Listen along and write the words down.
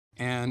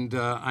and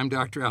I'm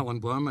Dr. Alan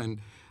Blum,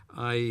 and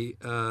I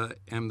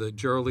am the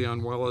Gerald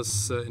Leon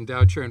Wallace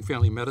Endowed Chair in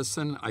Family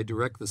Medicine. I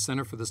direct the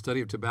Center for the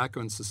Study of Tobacco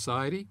and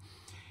Society,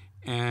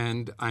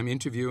 and I'm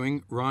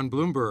interviewing Ron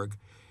Bloomberg,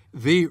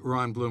 the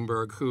Ron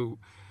Bloomberg, who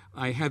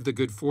I had the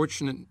good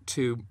fortune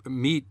to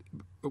meet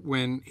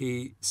when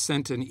he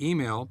sent an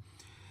email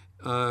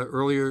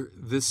earlier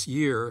this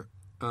year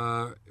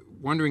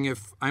wondering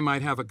if I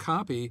might have a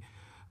copy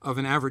of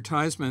an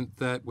advertisement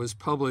that was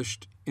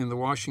published in the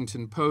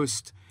Washington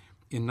Post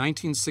in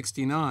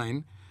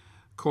 1969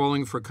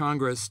 calling for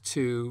Congress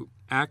to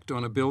act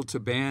on a bill to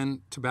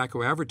ban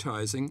tobacco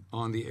advertising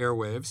on the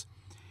airwaves.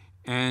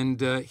 And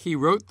he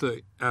wrote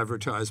the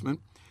advertisement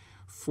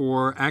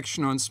for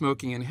Action on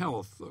Smoking and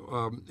Health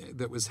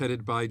that was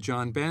headed by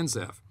John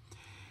Banzhaf.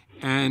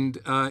 And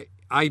I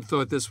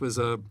thought this was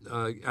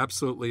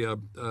absolutely a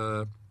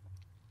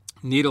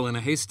needle in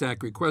a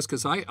haystack request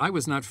because I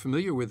was not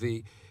familiar with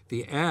the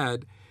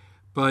ad,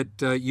 but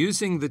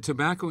using the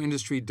Tobacco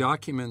Industry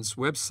Documents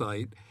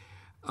website,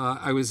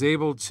 I was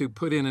able to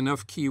put in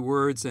enough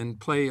keywords and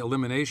play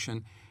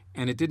elimination,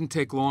 and it didn't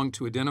take long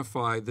to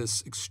identify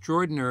this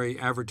extraordinary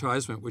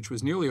advertisement, which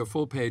was nearly a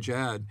full-page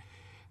ad.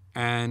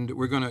 And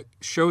we're going to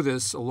show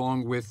this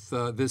along with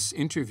this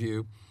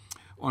interview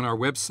on our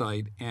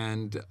website.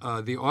 And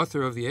the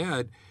author of the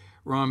ad,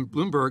 Ron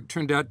Bloomberg,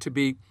 turned out to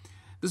be,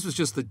 this was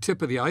just the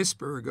tip of the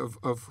iceberg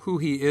of who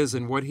he is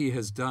and what he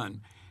has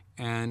done.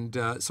 And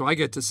so I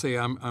get to say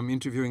I'm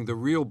interviewing the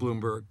real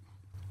Bloomberg.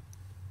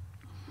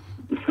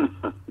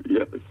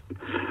 Yes.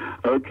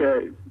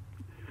 Okay.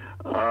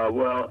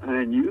 Well,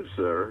 and you,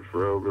 sir,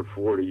 for over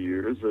 40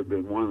 years have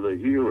been one of the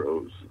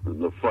heroes in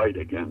the fight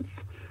against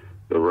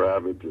the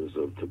ravages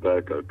of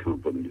tobacco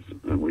companies,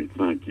 and we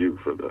thank you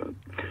for that.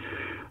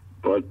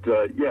 But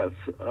yes,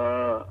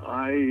 well,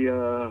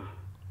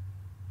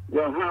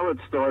 how it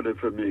started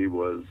for me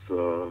was,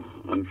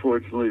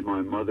 unfortunately,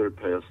 my mother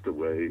passed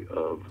away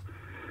of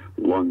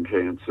lung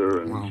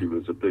cancer, and She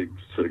was a big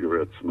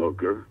cigarette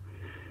smoker,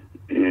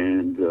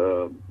 and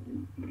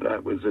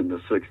that was in the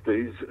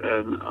 60s,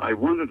 and I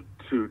wanted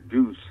to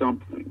do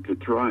something, to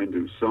try and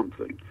do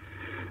something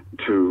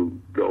to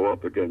go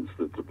up against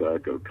the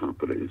tobacco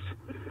companies.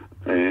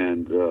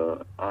 And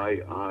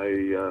I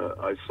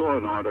saw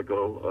an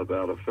article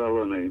about a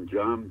fellow named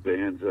John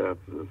Banzhaf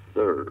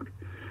III.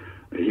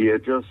 He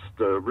had just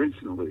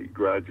recently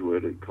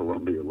graduated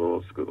Columbia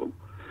Law School.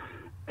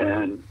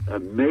 And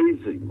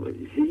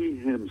amazingly, he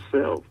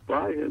himself,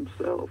 by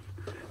himself,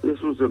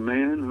 this was a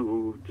man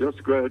who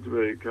just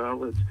graduated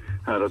college,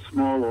 had a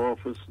small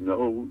office,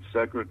 no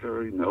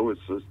secretary, no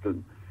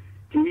assistant.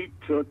 He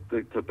took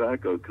the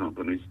tobacco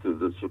companies to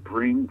the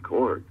Supreme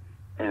Court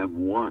and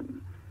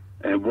won.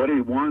 And what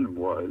he won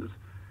was,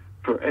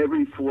 for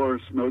every 4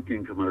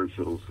 smoking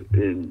commercials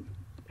in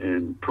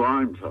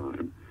prime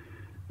time,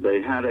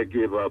 they had to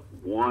give up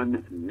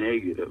 1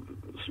 negative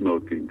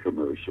smoking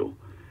commercial.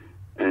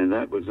 And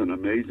that was an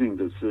amazing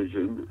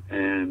decision.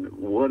 And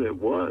what it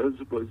was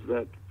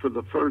that for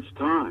the first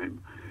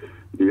time,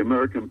 the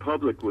American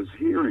public was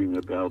hearing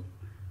about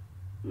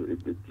the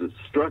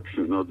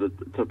destruction of the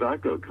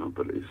tobacco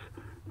companies.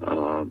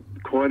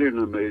 Quite an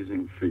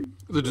amazing feat.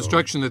 The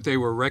destruction that they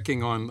were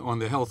wrecking on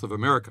the health of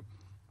America.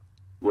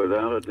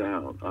 Without a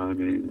doubt. I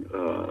mean,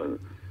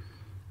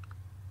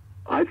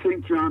 I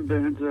think John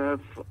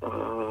Banzhaf,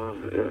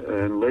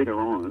 and later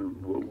on,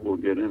 we'll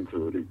get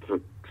into it, he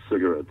took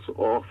cigarettes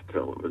off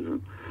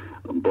television.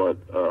 But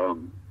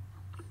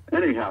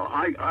anyhow,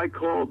 I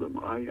called him.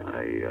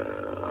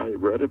 I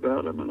read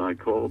about him, and I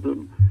called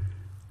him.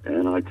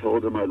 And I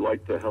told him I'd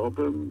like to help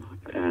him,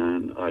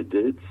 and I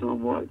did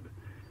somewhat.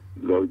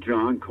 Though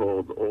John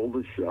called all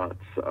the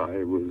shots,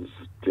 I was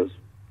just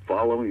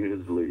following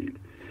his lead,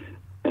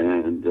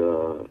 and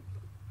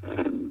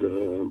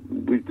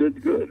we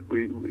did good.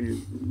 We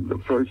the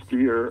first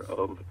year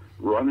of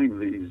running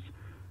these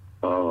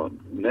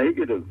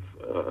negative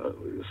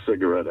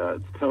cigarette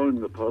ads, telling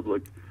the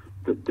public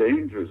the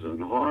dangers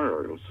and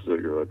horror of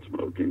cigarette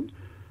smoking,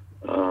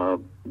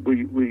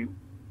 we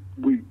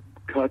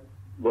cut.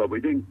 Well, we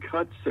didn't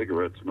cut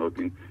cigarette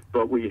smoking,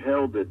 but we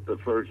held it the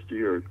first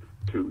year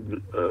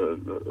to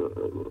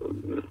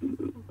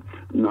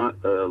not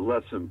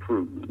less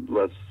improvement,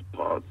 less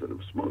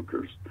positive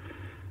smokers.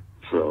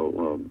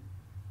 So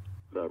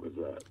that was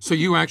that. So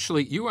you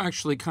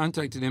actually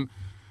contacted him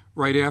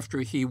right after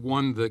he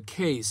won the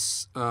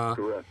case.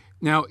 Correct.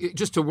 Now,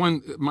 just a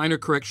one minor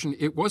correction: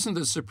 it wasn't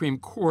the Supreme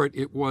Court;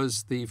 it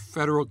was the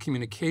Federal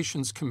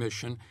Communications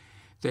Commission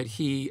that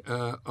he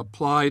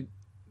applied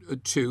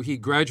to. He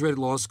graduated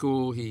law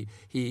school. He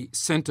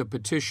sent a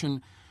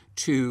petition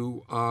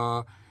to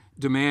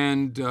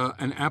demand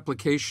an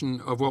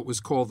application of what was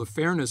called the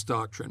Fairness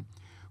Doctrine,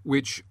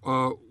 which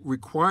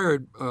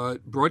required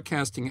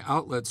broadcasting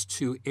outlets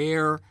to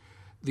air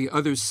the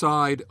other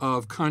side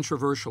of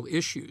controversial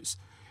issues.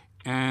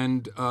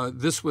 And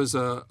this was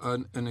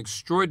an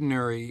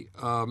extraordinary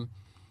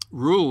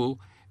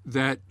rule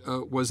that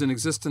was in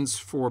existence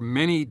for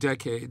many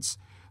decades.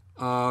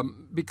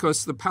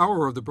 because the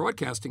power of the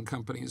broadcasting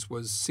companies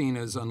was seen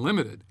as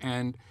unlimited,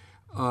 and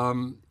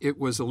it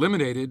was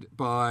eliminated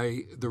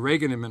by the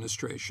Reagan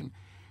administration.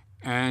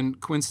 And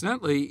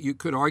coincidentally, you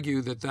could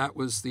argue that that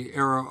was the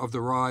era of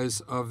the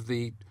rise of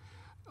the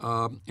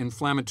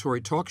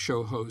inflammatory talk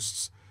show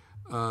hosts,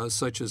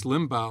 such as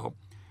Limbaugh,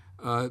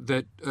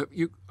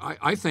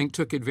 I think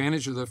took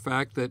advantage of the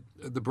fact that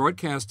the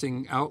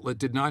broadcasting outlet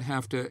did not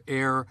have to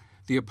air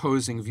the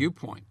opposing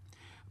viewpoint.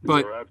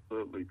 But you're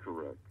absolutely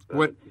correct.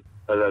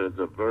 That is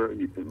a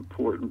very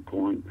important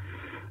point,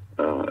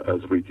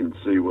 as we can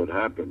see what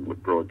happened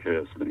with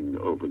broadcasting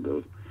over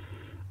the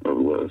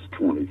last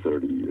 20,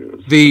 30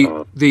 years.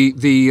 The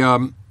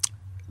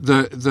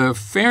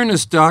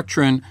fairness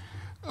doctrine.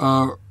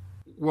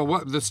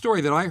 The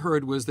story that I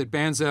heard was that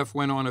Banzhaf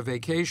went on a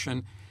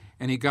vacation,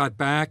 and he got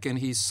back and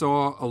he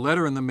saw a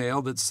letter in the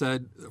mail that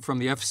said from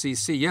the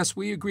FCC, yes,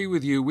 we agree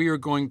with you. We are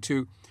going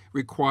to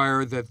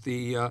require that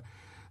the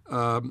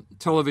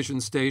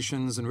television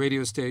stations and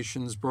radio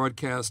stations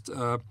broadcast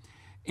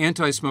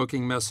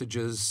anti-smoking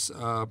messages.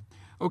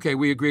 Okay,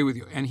 we agree with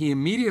you. And he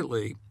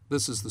immediately,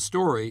 this is the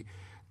story,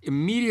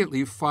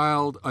 immediately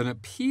filed an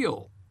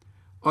appeal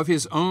of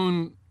his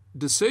own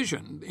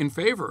decision in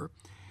favor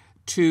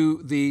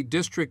to the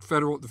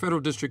Federal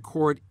District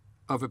Court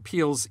of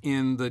Appeals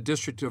in the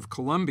District of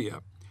Columbia,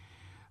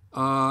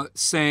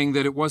 saying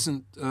that it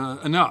wasn't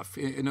enough.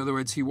 In other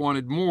words, he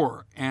wanted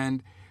more.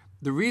 And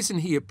the reason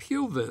he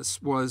appealed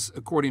this was,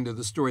 according to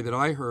the story that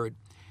I heard,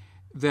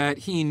 that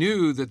he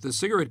knew that the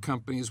cigarette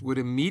companies would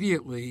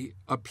immediately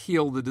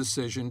appeal the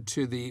decision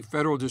to the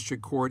Federal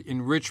District Court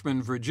in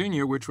Richmond,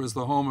 Virginia, which was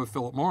the home of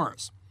Philip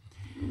Morris.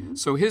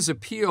 So his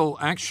appeal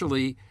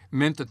actually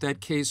meant that that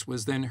case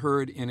was then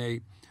heard in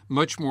a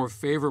much more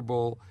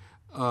favorable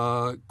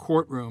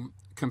courtroom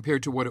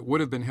compared to what it would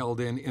have been held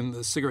in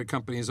the cigarette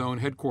company's own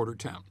headquarter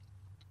town.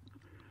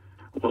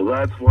 Well,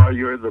 that's why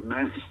you're the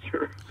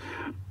master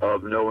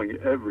of knowing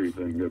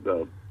everything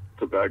about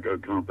tobacco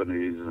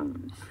companies,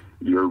 and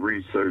your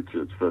research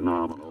is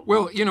phenomenal.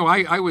 Well,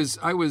 I was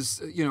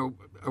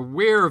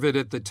aware of it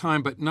at the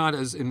time, but not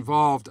as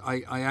involved.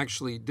 I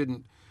actually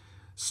didn't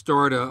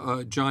start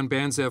a John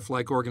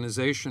Banzhaf-like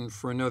organization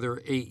for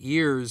another 8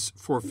 years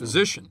for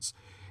physicians.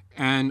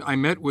 And I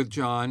met with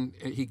John.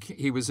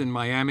 He was in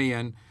Miami,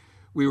 and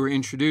we were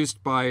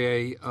introduced by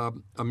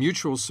a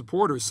mutual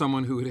supporter,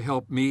 someone who had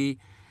helped me,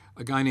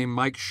 a guy named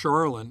Mike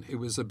Charlin. He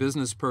was a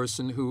business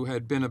person who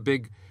had been a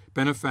big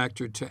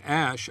benefactor to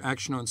ASH,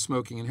 Action on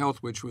Smoking and Health,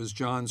 which was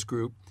John's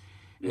group.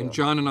 Yeah. And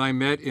John and I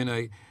met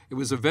it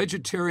was a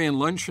vegetarian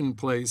luncheon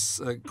place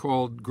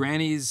called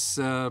Granny's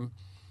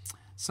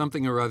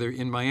something or other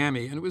in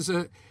Miami. And it was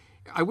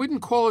I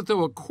wouldn't call it,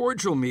 though, a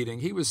cordial meeting.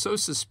 He was so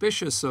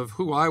suspicious of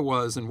who I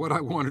was and what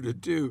I wanted to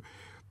do.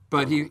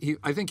 But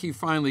I think he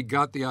finally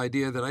got the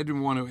idea that I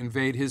didn't want to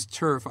invade his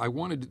turf. I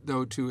wanted,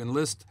 though, to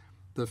enlist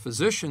the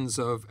physicians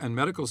and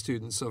medical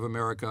students of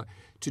America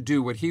to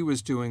do what he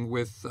was doing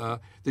with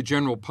the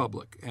general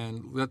public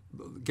and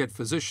get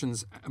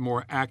physicians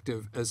more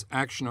active, as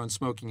Action on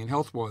Smoking and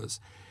Health was.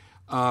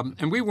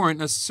 And we weren't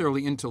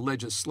necessarily into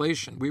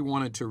legislation. We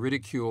wanted to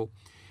ridicule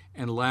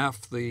and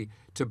laugh the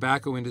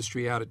tobacco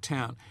industry out of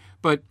town.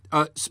 But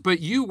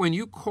you, when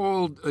you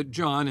called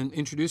John and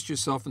introduced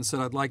yourself and said,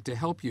 I'd like to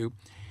help you,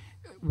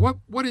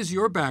 what is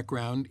your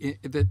background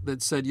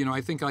that said,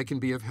 I think I can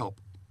be of help?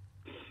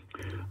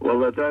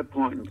 Well, at that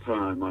point in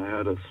time, I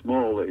had a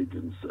small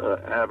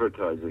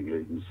advertising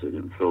agency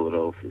in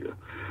Philadelphia.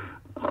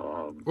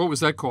 What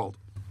was that called?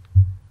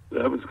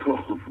 That was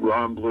called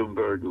Ron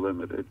Bloomberg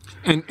Limited.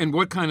 And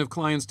what kind of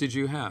clients did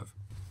you have?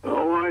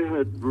 Oh, I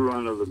had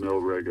run-of-the-mill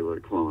regular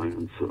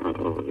clients.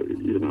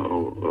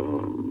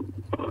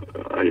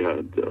 I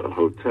had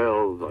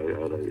hotels. I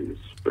had a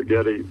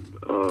spaghetti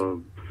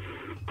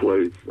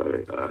place.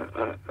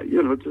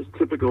 Just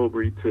typical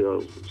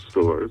retail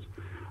stores.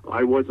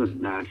 I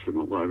wasn't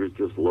national. I was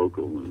just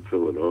local in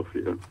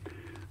Philadelphia.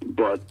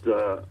 But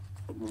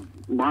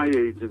my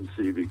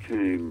agency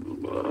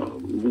became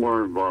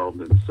more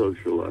involved in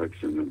social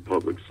action and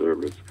public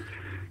service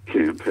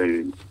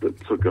campaigns that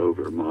took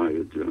over my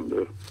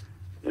agenda.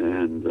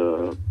 And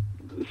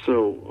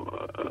so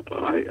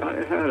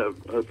I had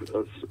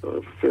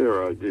a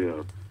fair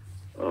idea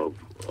of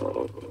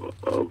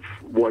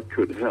what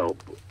could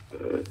help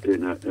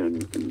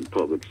in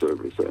public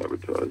service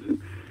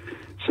advertising.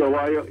 So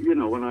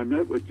when I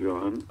met with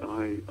John,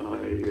 I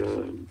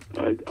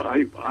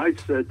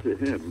said to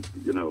him,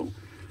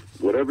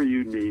 whatever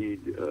you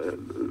need,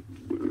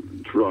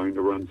 trying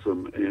to run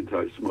some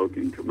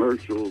anti-smoking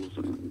commercials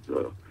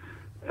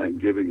and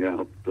giving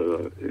out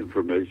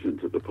information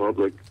to the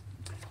public.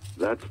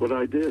 That's what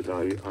I did.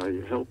 I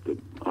helped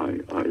him.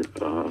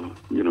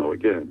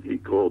 Again, he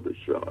called the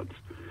shots,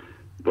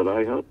 but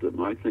I helped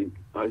him. I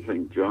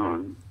think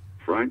John,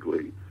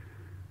 frankly,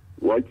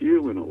 like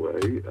you in a way,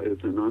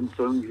 is an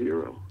unsung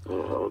hero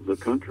of the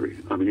country.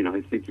 I mean,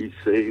 I think he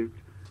saved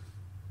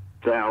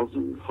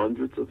thousands,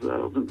 hundreds of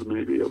thousands,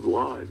 maybe, of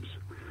lives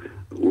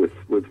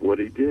with what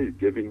he did,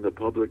 giving the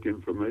public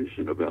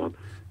information about,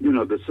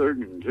 the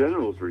Surgeon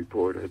General's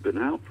report had been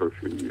out for a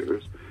few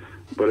years,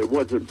 but it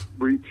wasn't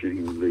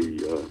reaching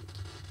the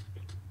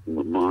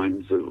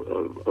minds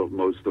of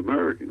most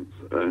Americans.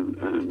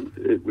 And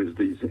it was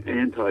these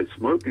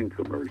anti-smoking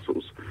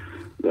commercials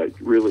that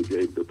really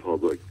gave the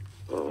public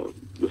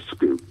the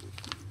scoop.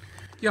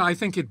 Yeah, I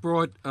think it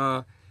brought,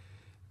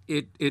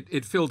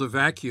 it filled a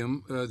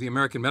vacuum. The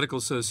American Medical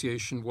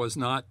Association was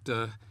not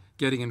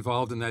getting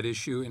involved in that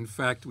issue. In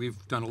fact,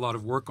 we've done a lot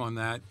of work on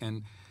that,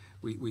 and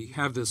we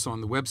have this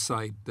on the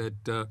website,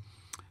 that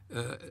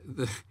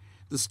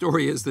the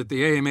story is that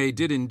the AMA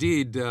did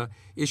indeed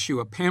issue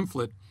a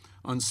pamphlet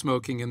on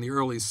smoking in the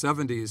early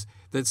 70s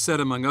that said,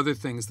 among other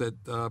things, that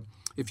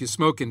if you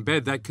smoke in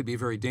bed, that could be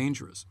very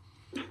dangerous.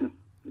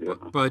 Yeah.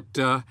 But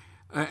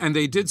and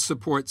they did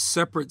support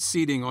separate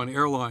seating on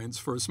airlines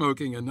for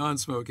smoking and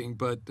non-smoking,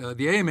 but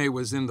the AMA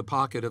was in the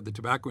pocket of the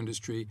tobacco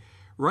industry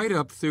right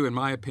up through, in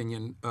my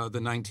opinion, the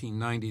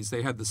 1990s.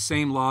 They had the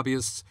same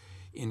lobbyists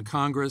in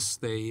Congress.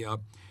 They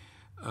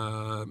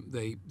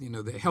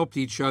helped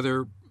each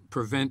other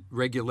prevent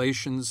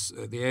regulations.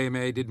 The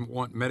AMA didn't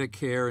want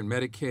Medicare and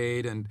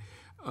Medicaid, and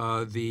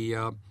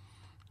the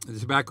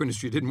tobacco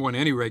industry didn't want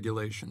any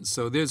regulations.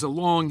 So there's a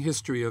long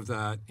history of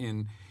that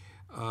in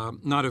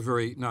not a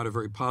very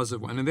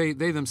positive one. And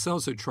they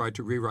themselves have tried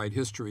to rewrite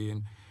history,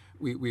 and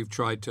we've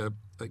tried to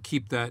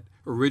keep that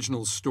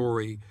original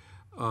story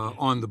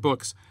on the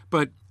books.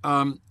 But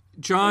John,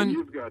 and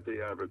you've got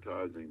the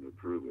advertising to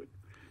prove it.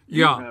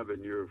 You have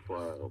in your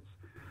files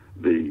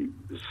the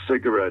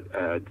cigarette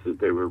ads that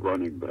they were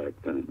running back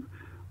then,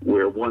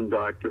 where one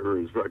doctor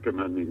is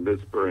recommending this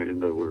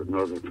brand over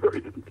another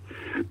brand.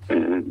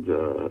 And,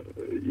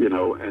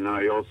 and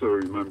I also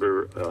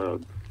remember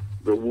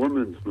the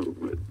women's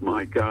movement.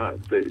 My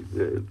God,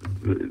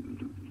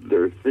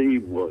 their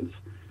theme was,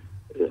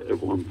 at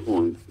one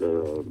point,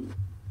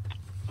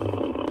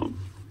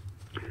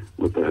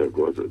 what the heck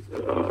was it?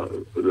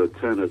 The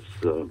tennis...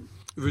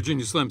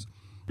 Virginia Slims.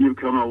 You've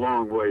come a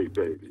long way,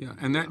 baby. Yeah,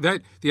 and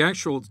that the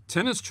actual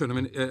tennis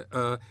tournament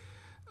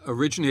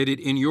originated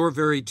in your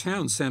very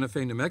town, Santa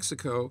Fe, New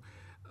Mexico,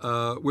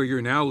 where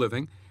you're now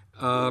living.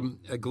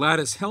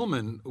 Gladys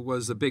Hellman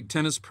was a big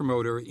tennis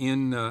promoter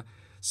in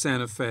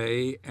Santa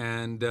Fe,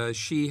 and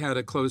she had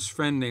a close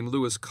friend named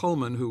Lewis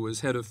Coleman, who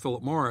was head of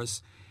Philip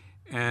Morris,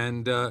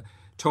 and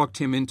talked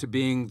him into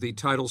being the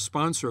title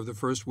sponsor of the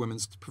first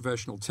women's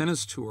professional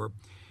tennis tour.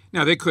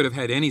 Now, they could have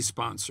had any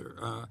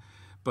sponsor.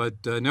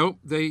 But no,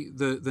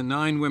 the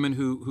 9 women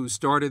who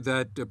started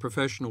that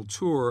professional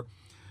tour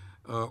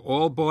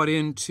all bought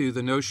into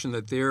the notion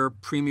that their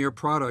premier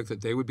product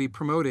that they would be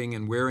promoting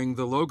and wearing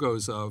the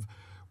logos of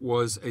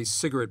was a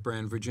cigarette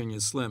brand, Virginia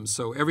Slim.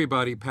 So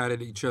everybody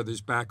patted each other's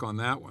back on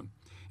that one.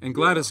 And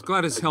Gladys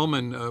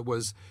Hellman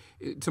was,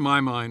 to my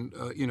mind,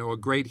 a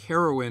great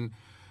heroine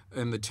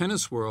in the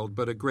tennis world,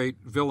 but a great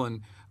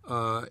villain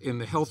in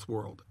the health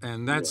world.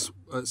 And that's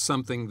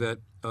something that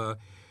the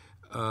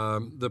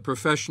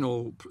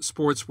professional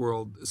sports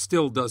world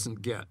still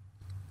doesn't get.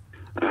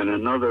 And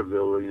another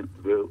villain,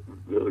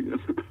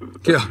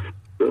 yeah.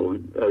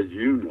 villain, as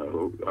you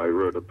know, I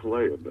wrote a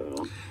play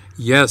about.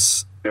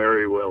 Yes.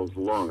 Mary Wells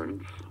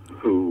Lawrence,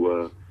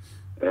 who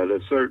at a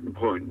certain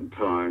point in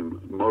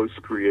time,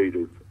 most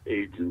creative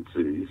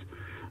agencies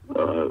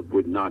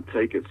would not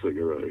take a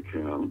cigarette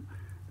account.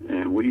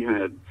 And we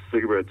had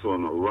cigarettes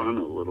on a run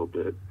a little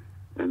bit.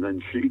 And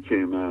then she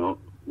came out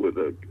with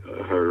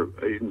her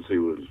agency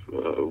was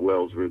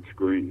Wells Rich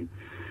Green,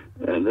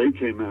 and they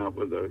came out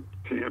with a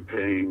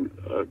campaign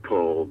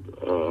called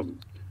A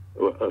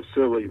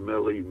Silly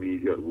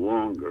Millimeter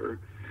Longer.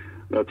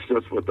 That's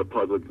just what the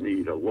public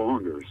need, a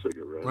longer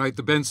cigarette. Right,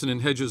 the Benson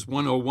and Hedges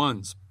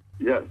 101s.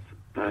 Yes,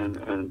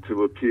 and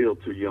to appeal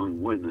to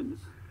young women.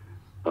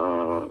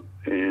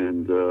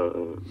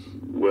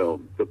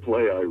 The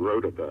play I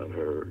wrote about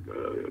her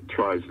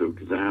tries to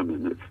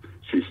examine if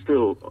she's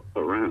still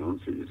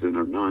around. She's in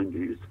her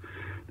 90s,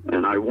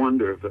 and I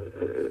wonder if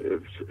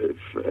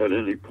at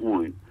any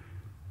point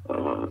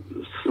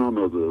some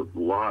of the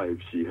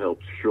lives she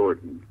helps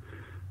shorten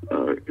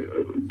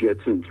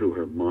gets into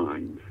her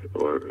mind,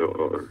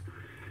 or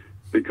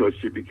because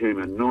she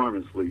became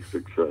enormously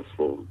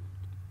successful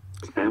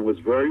and was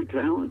very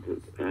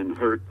talented and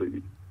hurt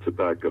the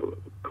tobacco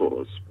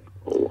cause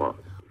a lot.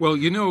 Well,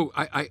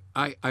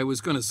 I was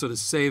going to sort of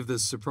save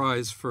this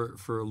surprise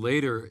for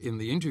later in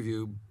the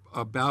interview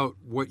about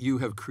what you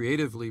have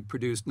creatively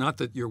produced. Not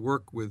that your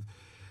work with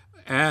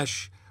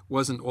Ash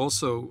wasn't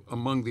also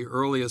among the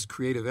earliest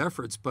creative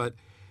efforts, but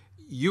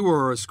you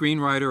were a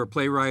screenwriter, a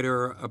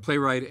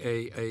playwright,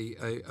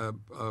 a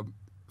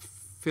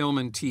film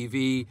and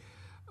TV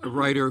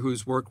writer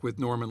who's worked with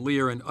Norman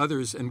Lear and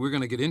others, and we're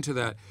going to get into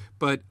that.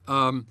 But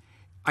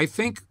I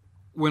think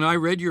when I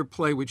read your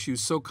play, which you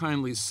so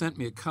kindly sent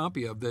me a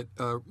copy of, that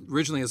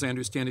originally, as I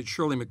understand it,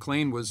 Shirley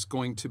MacLaine was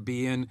going to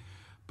be in,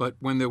 but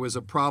when there was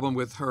a problem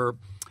with her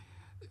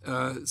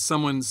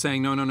someone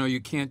saying, no, you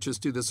can't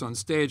just do this on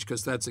stage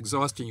because that's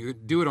exhausting. You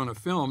do it on a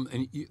film,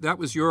 and that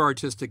was your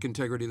artistic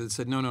integrity that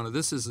said, no,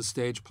 this is a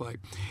stage play.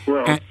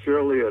 Well,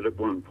 Shirley at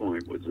one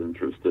point was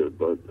interested,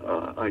 but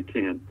I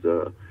can't.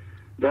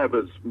 That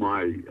was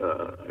my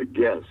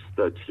guess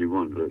that she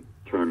wanted to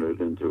turn it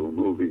into a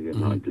movie,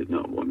 and I did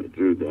not want to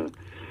do that.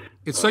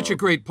 It's such a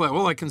great play.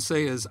 All I can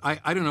say is,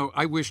 I don't know,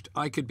 I wished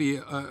I could be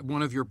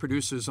one of your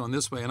producers on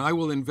this way, and I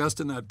will invest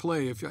in that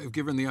play if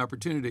given the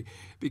opportunity,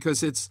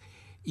 because it's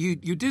you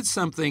did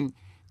something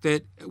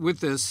that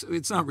with this,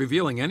 it's not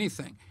revealing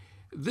anything.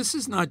 This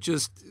is not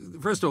just,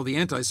 first of all, the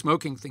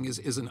anti-smoking thing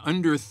is an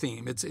under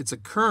theme. It's a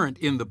current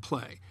in the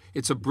play.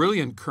 It's a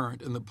brilliant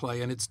current in the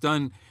play, and it's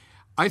done,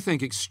 I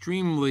think,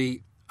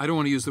 extremely, I don't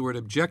want to use the word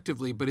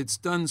objectively, but it's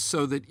done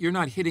so that you're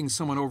not hitting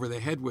someone over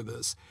the head with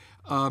this.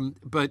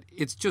 But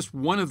it's just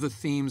one of the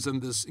themes in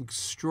this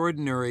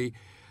extraordinary,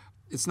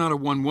 it's not a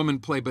one-woman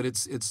play, but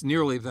it's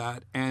nearly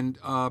that. And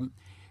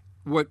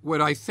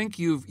what I think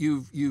you've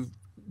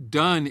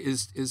done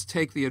is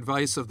take the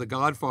advice of The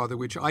Godfather,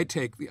 which I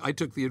took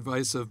the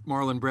advice of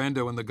Marlon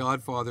Brando in The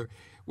Godfather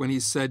when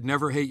he said,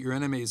 never hate your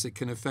enemies, it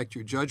can affect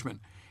your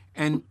judgment.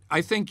 And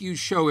I think you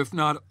show, if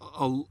not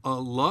a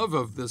love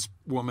of this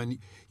woman,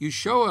 you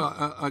show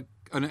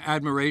an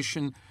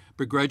admiration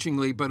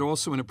begrudgingly, but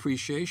also an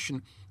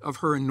appreciation of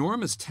her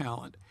enormous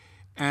talent.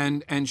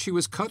 And she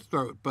was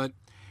cutthroat, but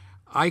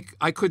I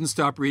couldn't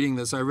stop reading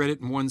this. I read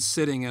it in one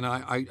sitting, and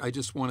I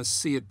just want to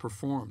see it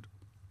performed.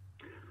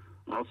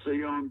 I'll see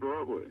you on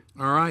Broadway.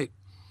 All right.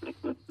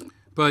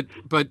 But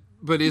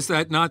is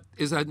that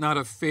not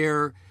a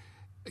fair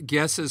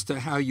guess as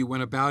to how you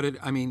went about it?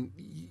 I mean,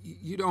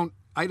 you don't.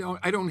 I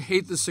don't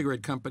hate the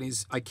cigarette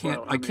companies. I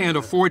can't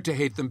afford to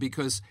hate them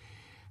because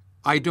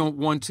I don't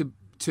want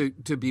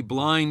to be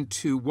blind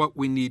to what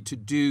we need to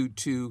do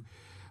to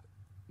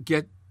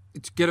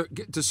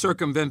to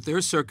circumvent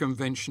their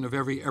circumvention of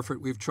every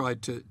effort we've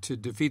tried to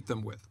defeat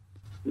them with.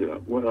 Yeah,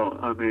 well,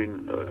 I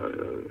mean,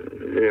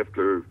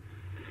 after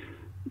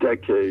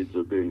decades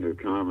of being a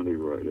comedy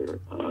writer,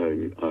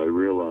 I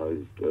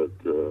realized that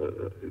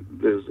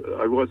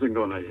I wasn't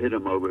going to hit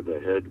them over the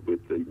head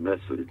with the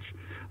message.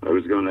 I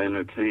was going to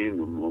entertain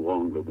them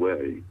along the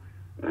way,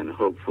 and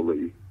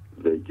hopefully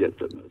they get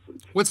the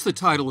message. What's the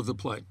title of the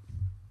play?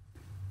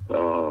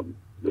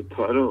 The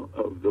title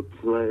of the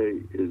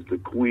play is The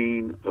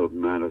Queen of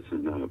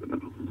Madison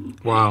Avenue.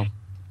 Wow.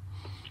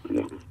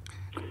 Yeah.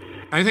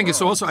 I think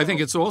it's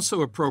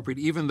also appropriate,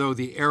 even though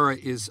the era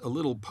is a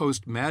little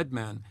post Mad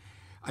Men.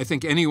 I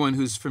think anyone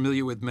who's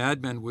familiar with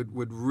Mad Men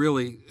would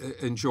really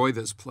enjoy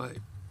this play.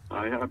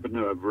 I happen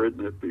to have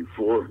written it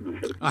before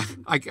Mad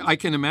Men. I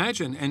can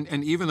imagine,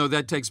 and even though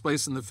that takes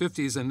place in the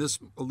 50s and this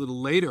a little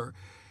later,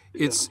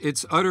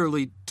 it's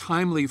utterly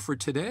timely for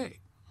today.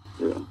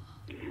 Yeah.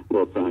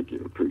 Well, thank you.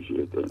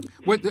 Appreciate that.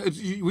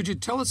 Would you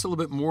tell us a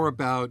little bit more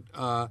about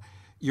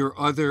your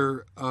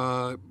other?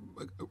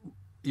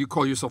 You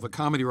call yourself a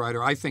comedy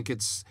writer. I think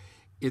it's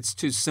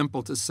too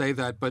simple to say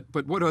that.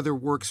 But what other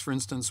works, for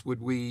instance,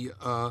 would we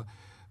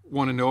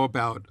want to know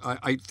about?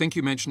 I think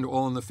you mentioned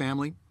All in the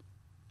Family.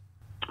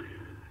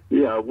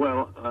 Yeah.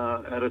 Well,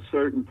 at a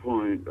certain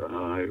point,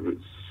 I was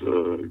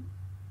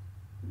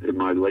in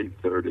my late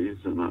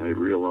 30s, and I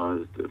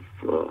realized if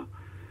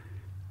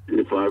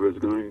I was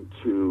going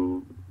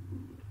to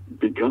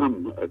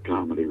become a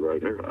comedy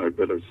writer, I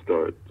better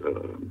start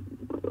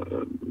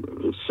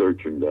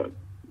searching that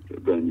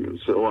venue.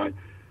 So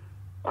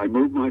I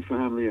moved my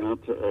family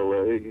out to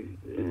L.A.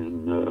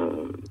 in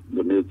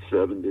the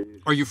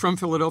mid-'70s. Are you from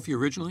Philadelphia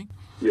originally?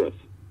 Yes.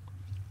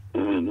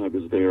 And I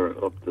was there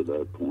up to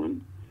that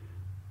point.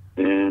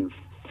 And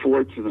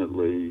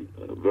fortunately,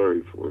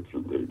 very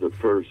fortunately, the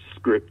first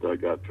script I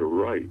got to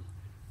write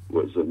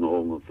was an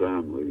All in the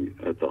Family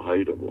at the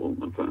height of All in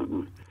the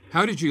Family.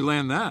 How did you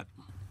land that?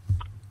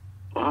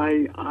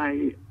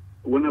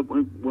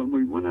 When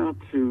we went out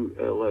to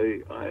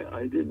L.A.,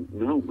 I didn't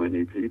know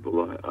many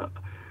people.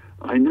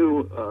 I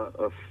knew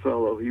a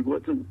fellow. He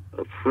wasn't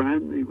a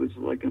friend. He was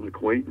like an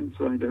acquaintance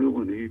I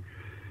knew, and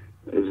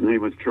his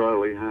name was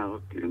Charlie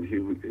Houck, and he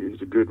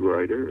was a good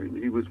writer, and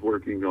he was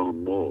working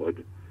on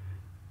Maud.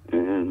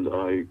 And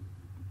I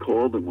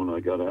called him when I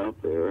got out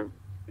there,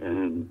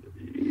 and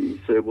he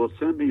said, well,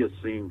 send me a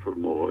scene for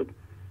Maud,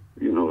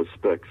 a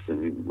spec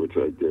scene, which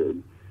I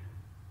did.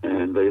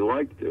 And they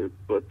liked it,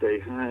 but they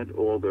had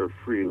all their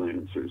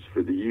freelancers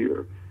for the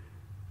year.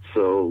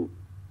 So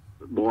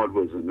Maud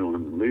was a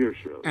Norman Lear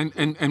show.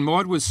 And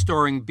Maud was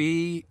starring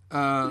B.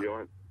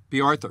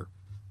 Arthur.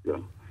 Yeah.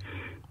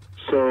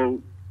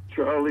 So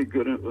Charlie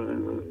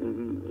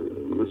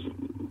was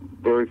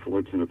very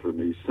fortunate for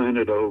me, sent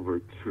it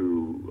over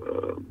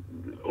to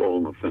All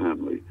in the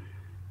Family.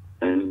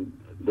 And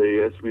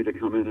they asked me to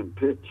come in and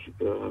pitch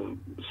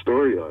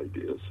story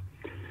ideas.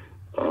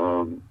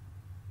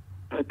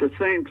 At the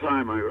same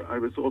time, I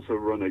was also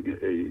running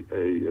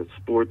a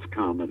sports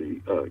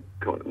comedy,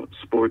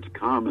 sports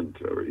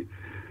commentary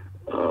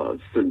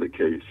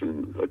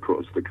syndication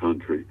across the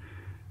country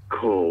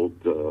called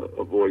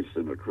A Voice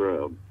in a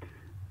Crowd.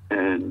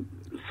 And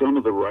some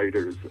of the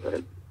writers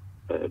at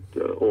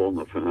All in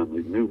the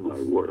Family knew my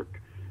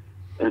work,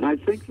 and I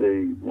think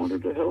they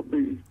wanted to help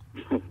me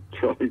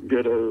try and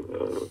get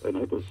an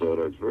episode.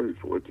 I was very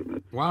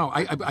fortunate. Wow.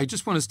 I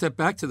just want to step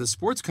back to the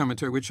sports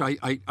commentary, which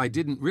I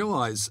didn't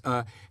realize.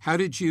 How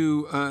did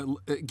you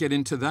get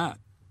into that?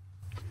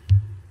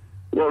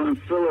 Well, in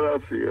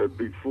Philadelphia,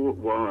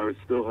 while I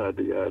still had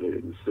the ad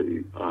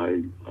agency,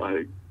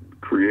 I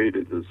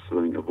created this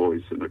thing, A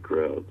Voice in the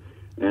Crowd,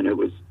 and it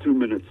was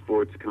 2-minute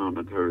sports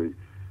commentary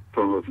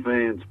from a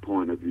fan's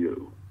point of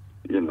view.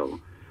 You know,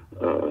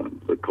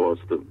 the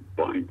cost of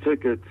buying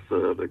tickets,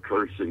 the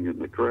cursing in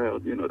the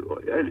crowd, you know,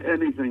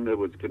 anything that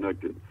was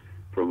connected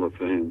from a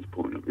fan's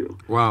point of view.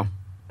 Wow.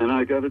 And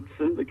I got it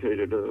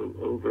syndicated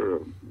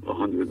over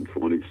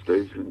 120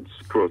 stations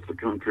across the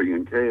country,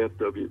 and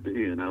KFWB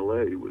in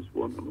LA was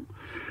one of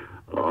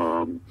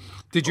them.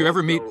 Did you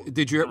ever meet?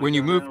 When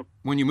you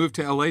moved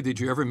to LA? Did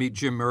you ever meet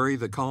Jim Murray,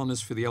 the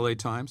columnist for the LA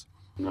Times?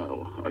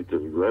 No, I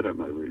just read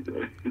him every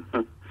day.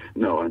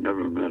 No, I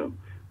never met him.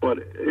 But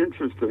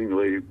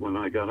interestingly, when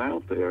I got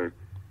out there,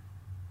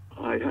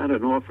 I had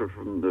an offer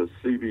from the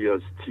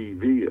CBS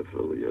TV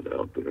affiliate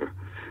out there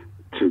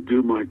to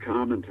do my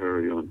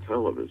commentary on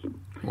television.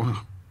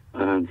 Wow.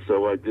 And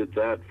so I did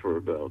that for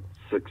about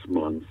 6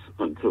 months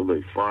until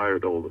they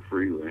fired all the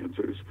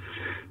freelancers.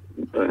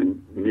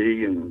 And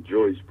me and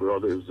Joyce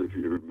Brothers, if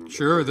you remember.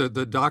 Sure,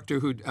 the doctor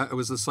who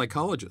was a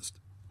psychologist.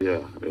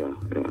 Yeah.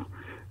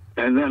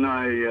 And then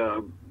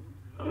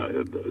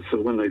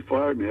so when they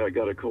fired me, I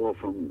got a call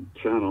from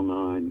Channel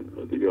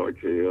 9, the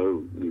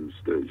RKO news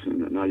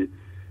station,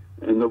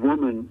 and the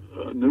woman,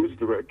 news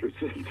director,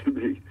 said to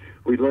me,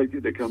 "We'd like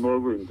you to come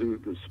over and do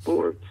the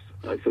sports."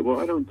 I said, "Well,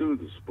 I don't do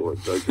the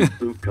sports. I just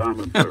do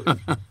commentary."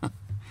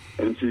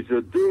 And she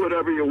said, "Do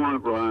whatever you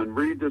want, Ron.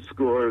 Read the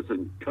scores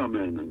and come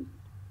in and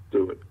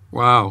do it."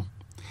 Wow.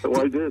 So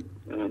I did,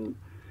 and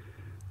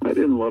I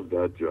didn't love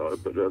that job,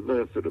 but it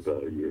lasted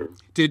about a year.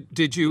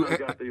 Did you? I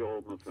got the All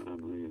in the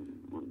Family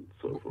and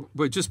so forth.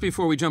 But just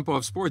before we jump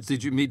off sports,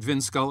 did you meet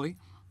Vin Scully?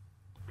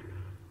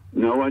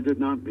 No, I did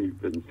not meet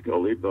Vin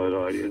Scully, but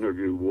I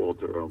interviewed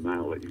Walter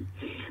O'Malley.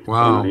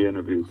 Wow. And I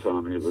interviewed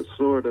Tommy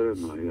Lasorda,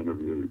 and I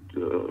interviewed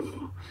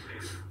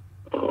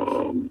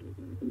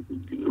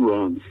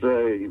Ron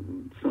Say,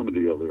 and some of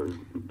the other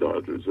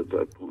Dodgers at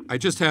that point. I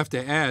just have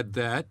to add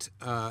that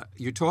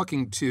you're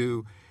talking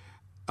to,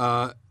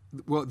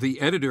 the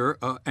editor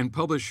and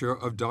publisher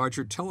of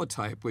Dodger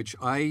Teletype, which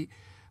I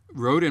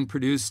wrote and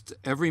produced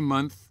every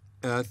month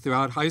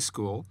throughout high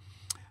school.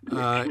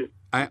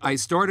 I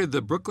started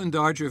the Brooklyn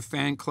Dodger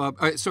fan club,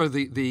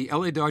 the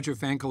LA Dodger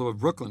fan club of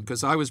Brooklyn,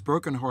 because I was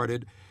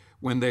brokenhearted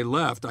when they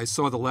left. I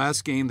saw the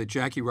last game that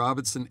Jackie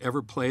Robinson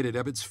ever played at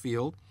Ebbets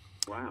Field.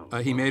 Wow.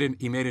 He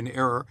made an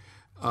error,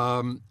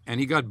 and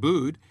he got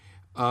booed.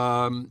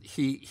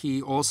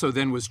 He also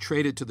then was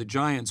traded to the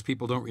Giants.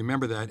 People don't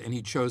remember that, and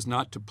he chose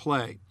not to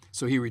play.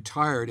 So he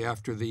retired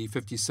after the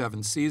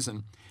 '57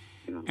 season.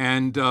 Yeah.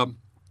 And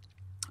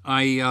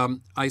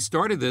I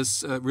started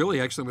this, actually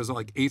it was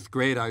like 8th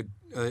grade. I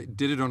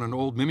did it on an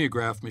old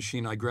mimeograph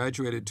machine. I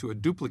graduated to a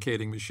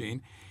duplicating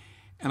machine.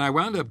 And I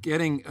wound up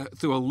getting,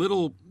 through a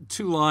little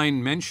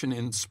 2-line mention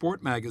in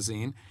Sport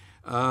Magazine,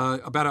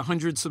 about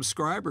 100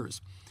 subscribers.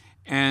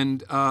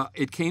 And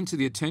it came to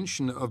the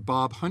attention of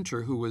Bob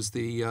Hunter, who was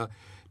the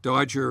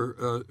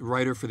Dodger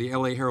writer for the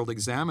LA Herald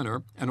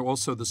Examiner and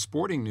also the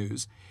Sporting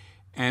News.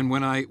 And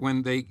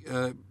when they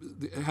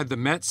had the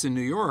Mets in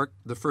New York,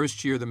 the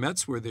first year the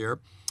Mets were there,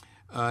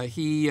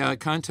 he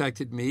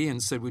contacted me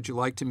and said, "Would you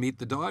like to meet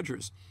the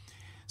Dodgers?"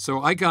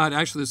 So I got,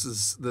 actually this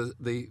is the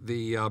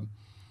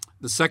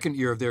second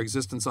year of their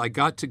existence, I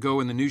got to go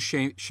in the new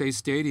Shea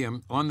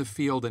Stadium on the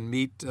field and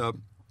meet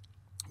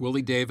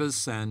Willie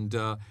Davis and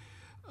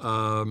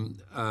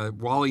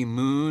Wally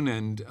Moon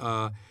and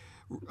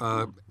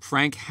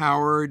Frank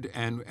Howard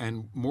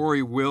and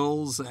Maury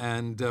Wills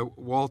and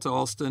Walt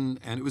Alston,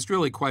 and it was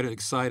really quite an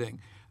exciting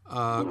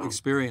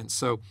experience.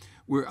 So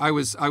I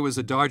was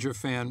a Dodger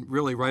fan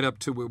really right up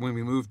to when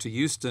we moved to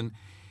Houston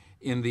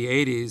in the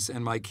 '80s,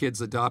 and my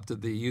kids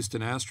adopted the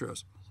Houston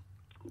Astros.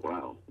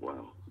 Wow,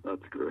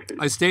 that's great.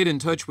 I stayed in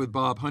touch with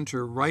Bob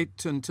Hunter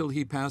right until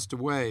he passed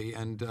away,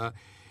 and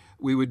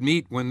we would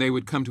meet when they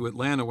would come to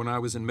Atlanta when I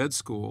was in med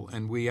school,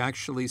 and we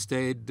actually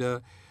stayed.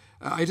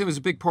 It was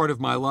a big part of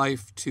my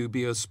life to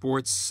be a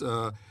sports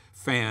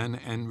fan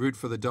and root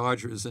for the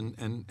Dodgers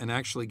and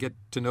actually get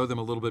to know them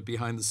a little bit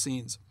behind the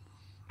scenes.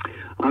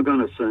 I'm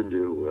going to send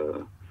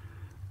you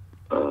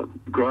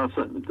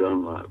Grosset and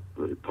Dunlap,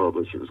 the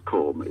publishers,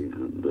 called me,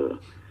 and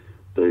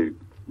they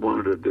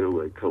wanted to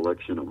do a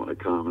collection of my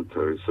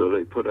commentary, so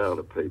they put out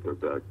a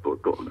paperback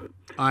book on it.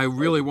 I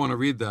really want to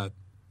read that.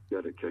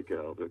 Get a kick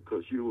out of it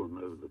because you will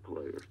know the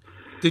players.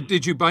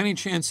 Did you by any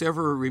chance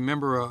ever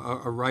remember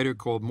a writer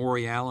called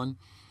Maury Allen?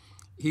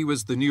 He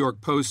was the New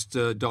York Post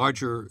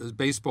Dodger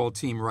baseball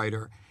team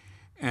writer.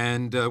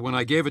 And when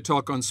I gave a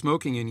talk on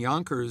smoking in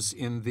Yonkers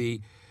in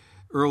the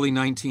early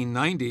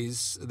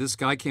 1990s, this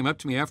guy came up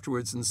to me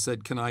afterwards and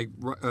said, "Can I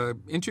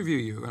interview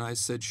you?" And I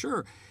said,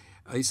 "Sure."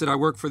 He said, I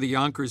work for the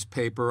Yonkers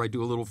paper. I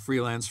do a little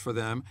freelance for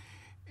them.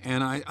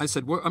 And I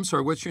said, I'm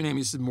sorry, what's your name?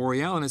 He said,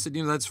 Maury Allen. I said,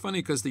 that's funny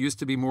because there used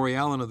to be Maury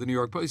Allen of the New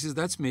York Post. He says,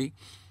 that's me.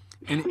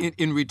 And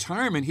in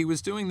retirement, he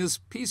was doing this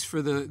piece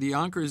for the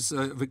Yonkers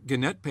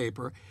Gannett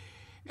paper.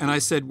 And I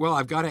said, well,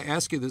 I've got to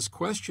ask you this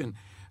question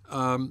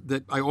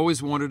that I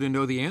always wanted to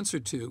know the answer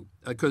to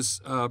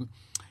because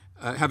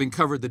having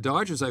covered the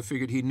Dodgers, I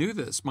figured he knew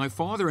this. My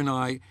father and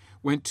I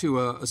went to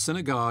a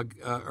synagogue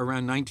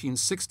around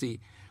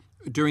 1960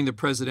 during the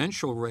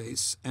presidential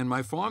race, and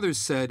my father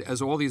said,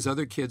 as all these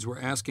other kids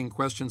were asking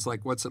questions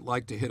like, what's it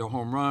like to hit a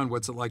home run?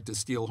 What's it like to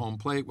steal home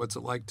plate? What's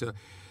it like to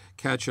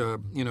catch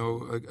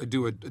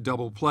do a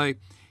double play?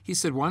 He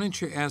said, why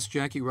don't you ask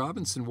Jackie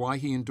Robinson why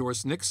he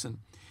endorsed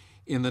Nixon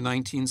in the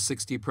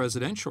 1960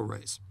 presidential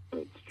race?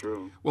 That's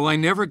true. Well, I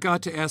never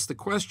got to ask the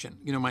question.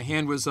 My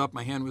hand was up,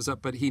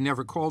 but he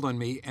never called on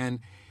me. And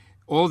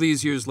all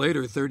these years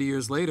later, 30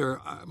 years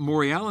later,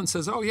 Maury Allen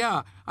says, oh,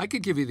 yeah, I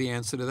could give you the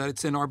answer to that.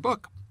 It's in our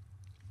book.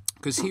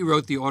 Because he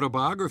wrote the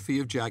autobiography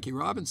of Jackie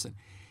Robinson.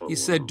 He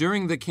said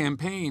during the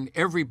campaign,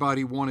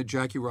 everybody wanted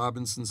Jackie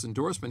Robinson's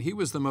endorsement. He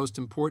was the most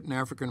important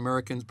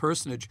African-American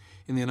personage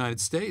in the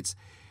United States.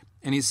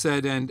 And he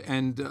said,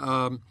 and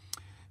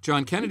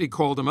John Kennedy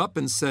called him up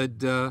and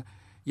said,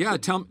 yeah,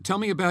 tell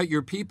me about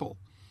your people.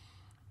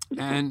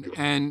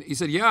 And he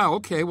said, yeah,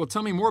 okay, well,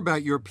 tell me more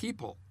about your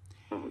people.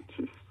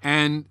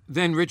 And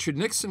then Richard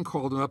Nixon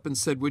called him up and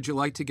said, would you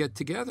like to get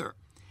together?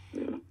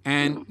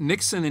 And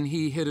Nixon and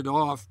he hit it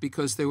off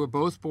because they were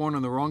both born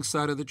on the wrong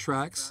side of the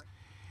tracks,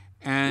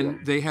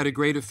 and they had a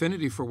great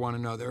affinity for one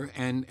another,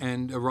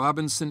 and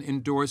Robinson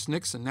endorsed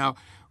Nixon. Now,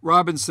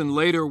 Robinson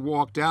later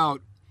walked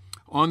out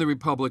on the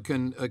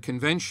Republican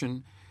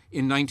convention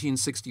in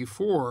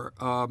 1964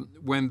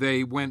 when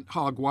they went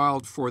hog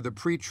wild for the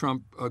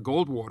pre-Trump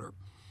Goldwater.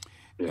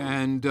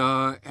 And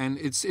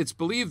it's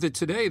believed that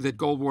today that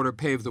Goldwater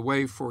paved the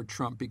way for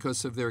Trump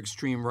because of their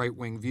extreme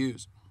right-wing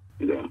views.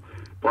 Yeah.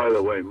 By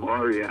the way,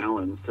 Maury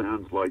Allen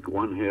sounds like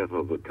one half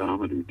of a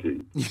comedy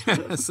team.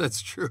 Yes,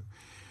 that's true.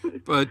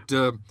 But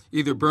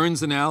either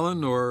Burns and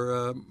Allen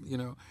or,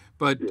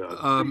 but...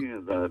 Yeah, speaking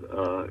of that,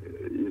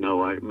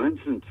 I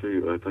mentioned to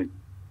you, I think,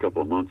 a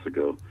couple of months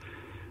ago,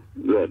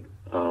 that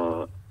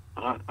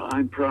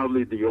I'm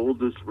probably the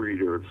oldest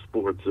reader of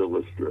Sports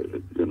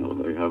Illustrated.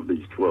 They have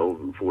these 12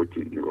 and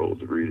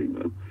 14-year-olds reading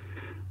them.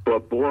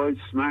 But boy,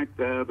 smack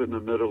dab in the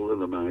middle of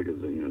the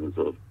magazine is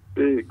a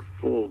big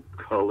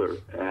full-color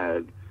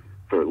ad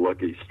for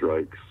Lucky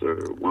Strikes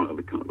or one of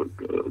the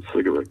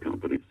cigarette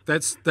companies.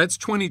 That's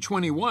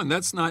 2021.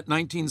 That's not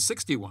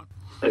 1961.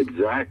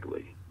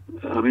 Exactly.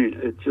 I mean,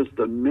 it's just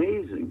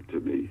amazing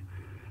to me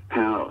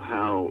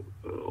how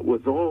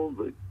with all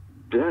the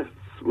deaths,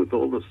 with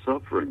all the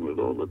suffering, with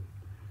all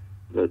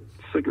that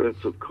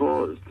cigarettes have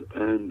caused,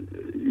 and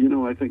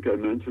I think I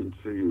mentioned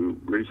to you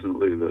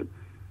recently that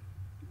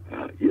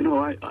I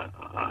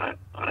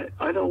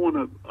don't want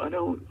to.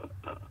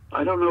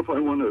 I don't know if I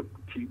want to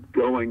keep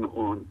going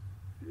on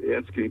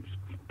asking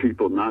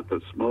people not to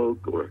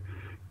smoke or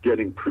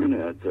getting print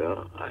ads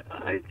out.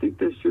 I think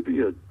there should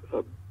be a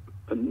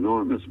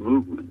enormous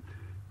movement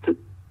to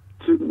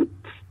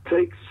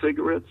take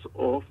cigarettes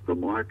off the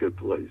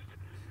marketplace.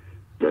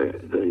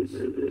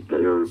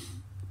 They're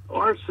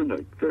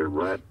arsenic. They're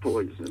rat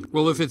poison.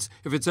 Well, if it's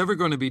ever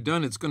going to be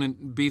done, it's going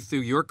to be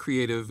through your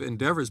creative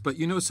endeavors. But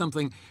you know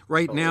something,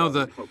 right now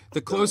the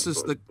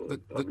closest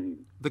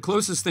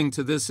thing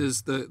to this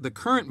is the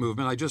current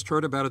movement. I just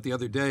heard about it the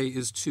other day.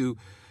 Is to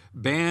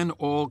ban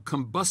all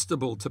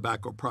combustible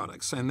tobacco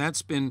products, and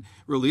that's been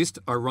released.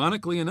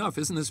 Ironically enough,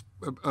 isn't this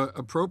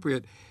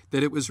appropriate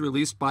that it was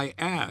released by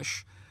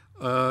ASH,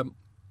 really?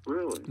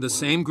 The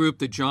same group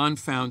that John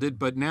founded,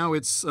 but now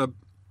it's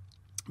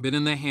been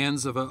in the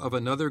hands of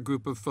another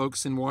group of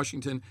folks in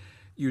Washington.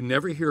 You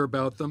never hear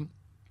about them.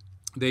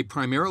 They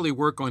primarily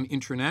work on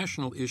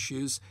international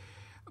issues,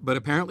 but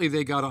apparently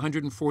they got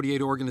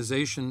 148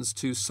 organizations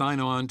to sign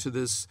on to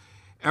this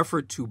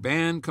effort to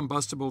ban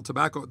combustible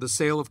tobacco, the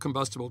sale of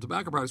combustible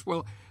tobacco products.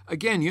 Well,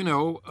 again,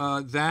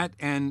 that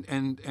and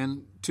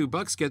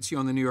 $2 gets you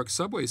on the New York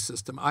subway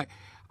system. I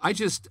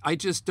just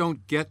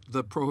don't get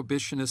the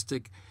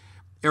prohibitionistic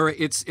era.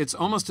 It's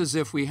almost as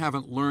if we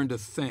haven't learned a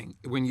thing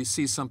when you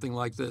see something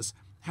like this.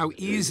 How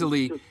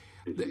easily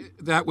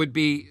that would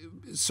be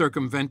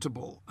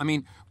circumventable. I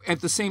mean,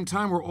 at the same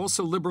time, we're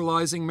also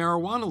liberalizing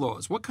marijuana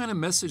laws. What kind of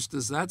message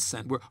does that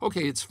send?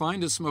 Okay, it's fine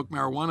to smoke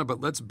marijuana,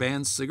 but let's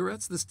ban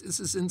cigarettes? This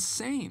is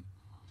insane.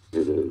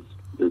 It is.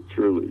 It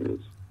truly is.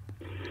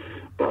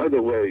 By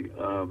the way,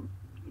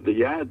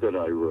 the ad that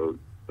I wrote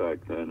back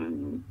then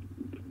in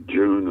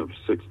June of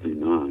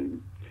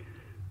 '69,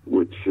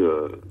 which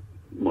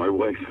my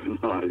wife and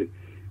I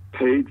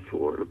paid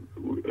for,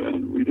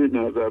 and we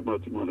didn't have that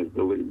much money,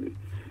 believe me.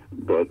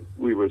 But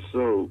we were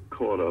so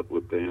caught up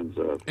with Dan's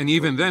effort. And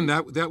even then,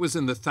 that was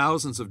in the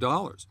thousands of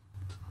dollars.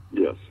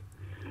 Yes.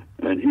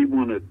 And he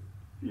wanted,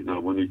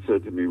 when he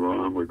said to me,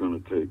 Ron, we're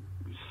going to take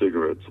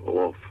cigarettes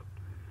off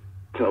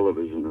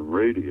television and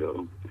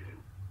radio,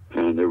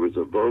 and there was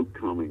a vote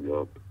coming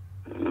up,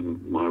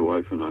 And my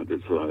wife and I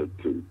decided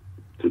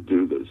to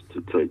do this,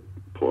 to take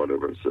part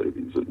of our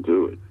savings and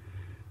do it.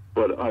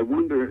 But I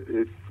wonder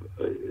if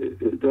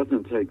it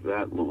doesn't take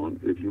that long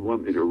if you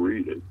want me to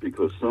read it,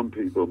 because some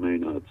people may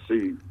not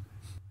see.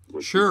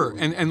 Sure.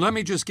 And let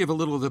me just give a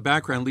little of the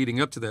background leading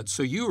up to that.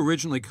 So you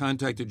originally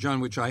contacted John,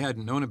 which I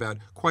hadn't known about,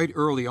 quite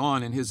early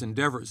on in his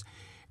endeavors.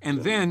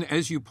 And then,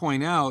 as you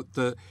point out,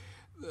 the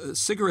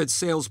cigarette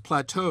sales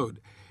plateaued.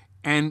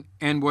 And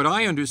what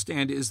I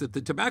understand is that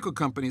the tobacco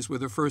companies were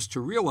the first to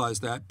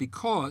realize that,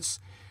 because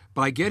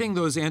by getting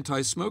those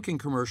anti-smoking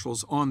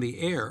commercials on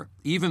the air,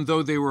 even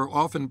though they were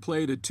often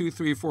played at 2,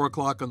 3, 4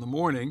 o'clock in the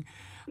morning.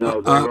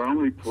 No, they were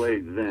only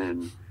played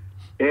then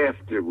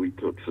after we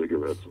took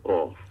cigarettes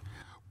off.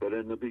 But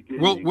in the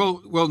beginning...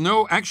 Well,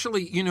 no,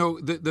 actually,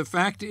 the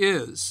fact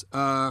is,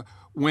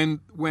 when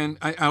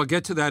I'll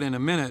get to that in a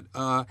minute,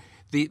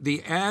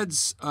 the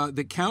ads,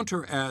 the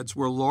counter ads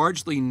were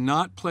largely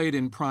not played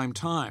in prime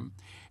time.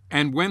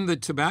 And when the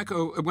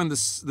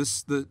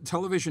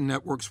television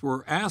networks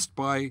were asked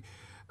by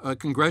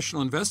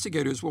congressional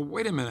investigators, well,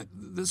 wait a minute,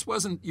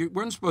 you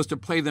weren't supposed to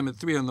play them at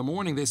 3 in the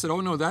morning. They said,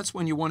 oh, no, that's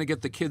when you want to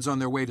get the kids on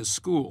their way to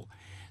school.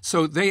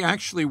 So they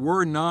actually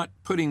were not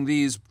putting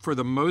these, for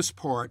the most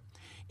part,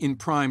 in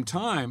prime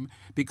time,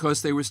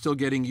 because they were still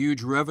getting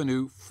huge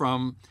revenue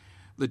from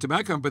the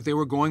tobacco, but they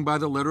were going by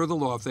the letter of the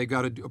law. If they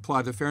got to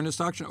apply the fairness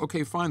doctrine,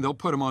 okay, fine, they'll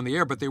put them on the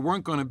air, but they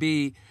weren't going to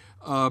be,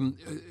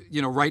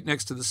 right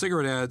next to the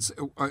cigarette ads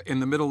in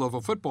the middle of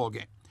a football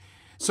game.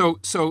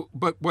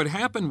 But what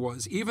happened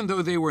was, even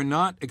though they were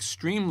not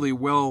extremely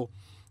well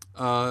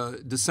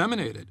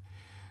disseminated,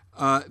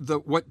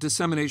 what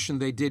dissemination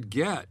they did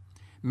get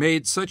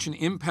made such an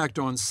impact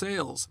on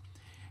sales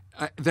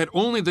that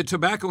only the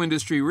tobacco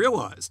industry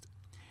realized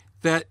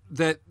that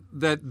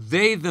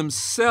they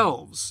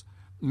themselves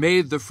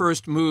made the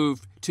first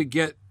move to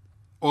get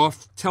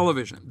off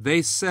television.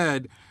 They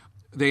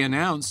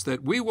announced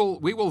that we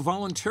will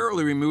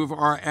voluntarily remove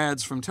our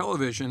ads from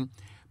television,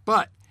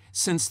 but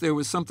since there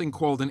was something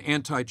called an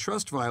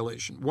antitrust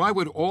violation, why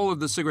would all of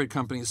the cigarette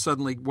companies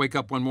suddenly wake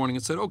up one morning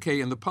and said, okay,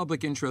 in the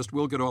public interest,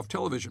 we'll get off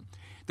television?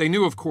 They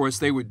knew, of course,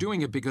 they were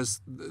doing it because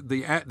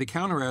the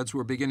counter ads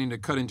were beginning to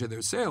cut into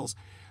their sales,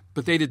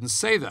 but they didn't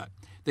say that.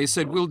 They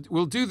said,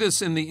 we'll do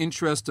this in the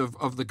interest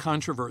of the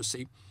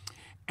controversy.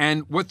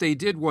 And what they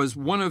did was,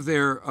 one of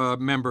their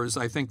members,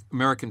 I think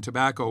American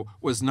Tobacco,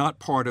 was not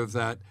part of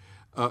that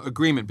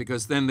agreement,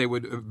 because then they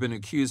would have been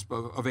accused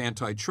of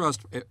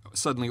antitrust,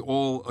 suddenly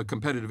all a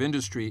competitive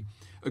industry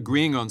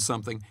agreeing on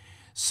something.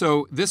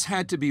 So this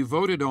had to be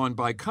voted on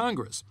by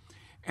Congress.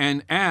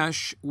 And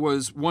Ash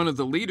was one of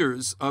the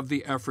leaders of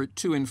the effort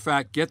to, in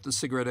fact, get the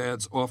cigarette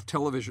ads off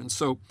television.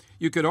 So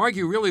you could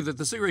argue really that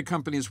the cigarette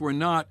companies were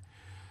not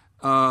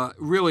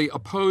really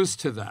opposed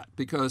to that,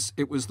 because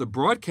it was the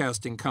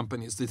broadcasting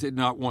companies that did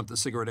not want the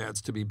cigarette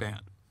ads to be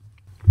banned.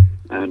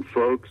 And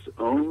folks,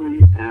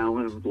 only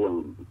Alan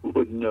Blum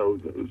would know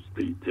those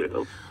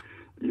details.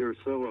 You're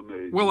so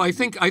amazing. Well, I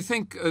think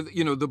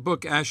the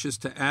book Ashes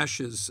to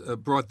Ashes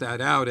brought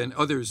that out, and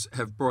others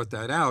have brought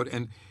that out,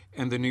 and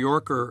the New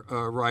Yorker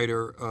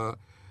writer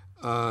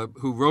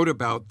who wrote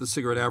about the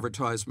cigarette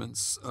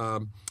advertisements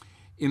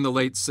in the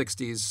late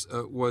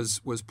 60s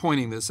was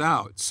pointing this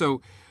out.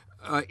 So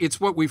it's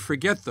what we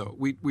forget, though.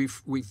 We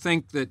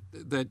think that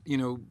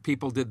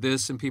people did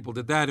this and people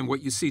did that, and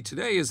what you see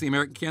today is the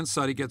American Cancer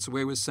Society gets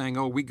away with saying,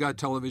 "Oh, we got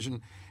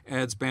television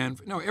ads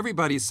banned." No,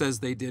 everybody says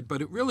they did,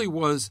 but it really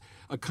was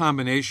a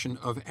combination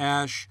of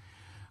Ash,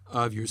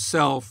 of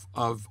yourself,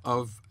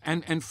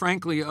 and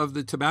frankly of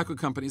the tobacco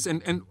companies.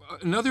 And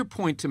another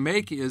point to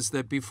make is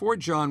that before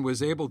John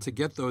was able to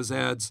get those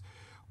ads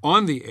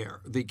on the air,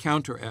 the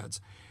counter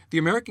ads, the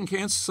American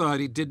Cancer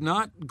Society did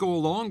not go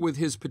along with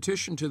his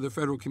petition to the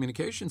Federal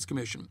Communications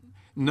Commission.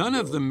 None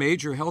of the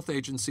major health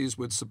agencies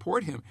would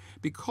support him,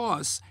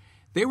 because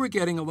they were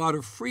getting a lot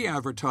of free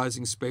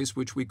advertising space,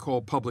 which we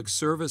call public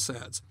service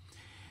ads,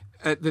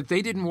 that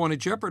they didn't want to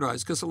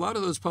jeopardize, because a lot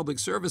of those public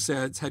service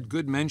ads had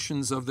good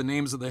mentions of the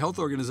names of the health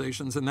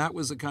organizations, and that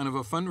was a kind of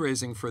a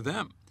fundraising for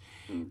them.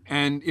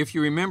 And if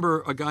you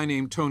remember a guy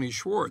named Tony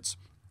Schwartz,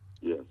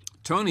 yes.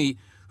 Tony,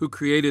 who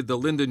created the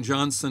Lyndon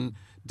Johnson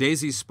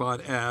Daisy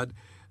Spot ad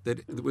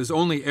that was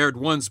only aired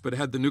once but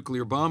had the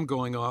nuclear bomb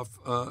going off,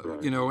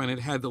 and it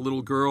had the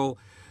little girl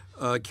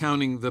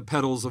counting the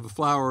petals of the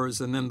flowers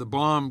and then the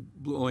bomb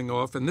blowing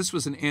off, and this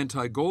was an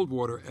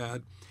anti-Goldwater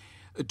ad.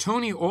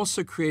 Tony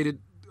also created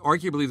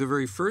arguably the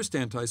very first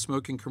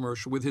anti-smoking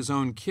commercial with his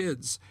own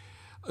kids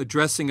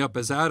dressing up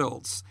as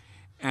adults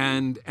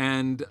and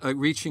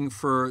reaching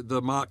for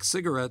the mock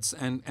cigarettes,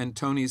 and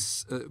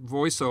Tony's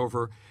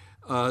voiceover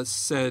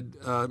said,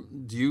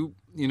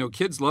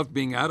 kids love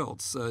being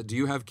adults. Do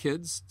you have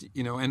kids?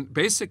 And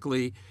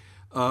basically,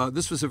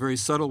 this was a very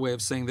subtle way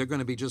of saying they're going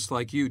to be just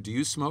like you. Do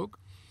you smoke?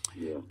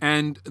 Yeah.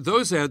 And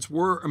those ads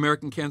were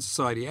American Cancer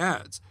Society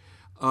ads.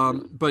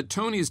 But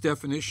Tony's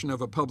definition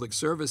of a public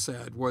service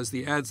ad was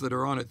the ads that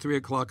are on at 3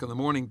 o'clock in the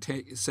morning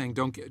saying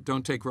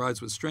don't take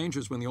rides with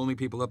strangers, when the only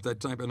people up that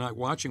time of night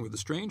watching were the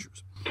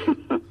strangers.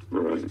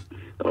 Right.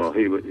 Oh,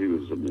 he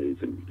was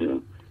amazing. Yeah,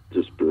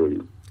 just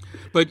brilliant.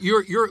 But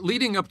you're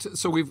leading up to,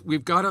 so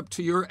we've got up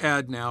to your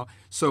ad now.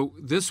 So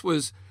this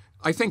was,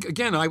 I think,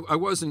 again, I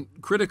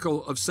wasn't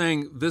critical of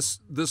saying this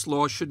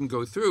law shouldn't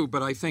go through,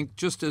 but I think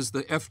just as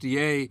the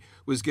FDA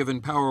was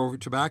given power over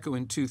tobacco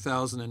in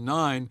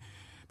 2009,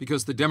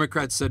 because the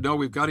Democrats said, no,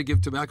 we've got to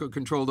give tobacco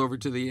control over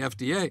to the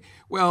FDA.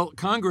 Well,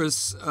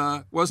 Congress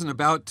wasn't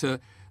about to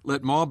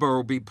let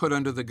Marlboro be put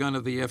under the gun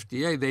of the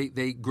FDA.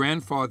 They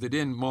grandfathered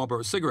in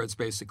Marlboro cigarettes,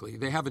 basically.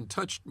 They haven't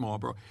touched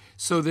Marlboro.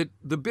 So that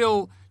the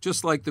bill,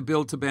 just like the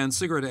bill to ban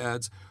cigarette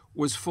ads,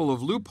 was full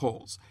of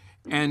loopholes.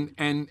 And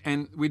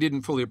we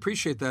didn't fully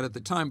appreciate that at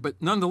the time.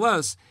 But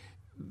nonetheless,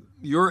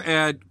 your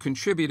ad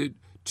contributed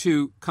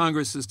to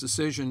Congress's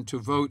decision to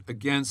vote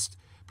against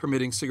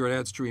permitting cigarette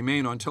ads to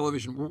remain on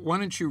television. Why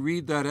don't you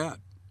read that ad?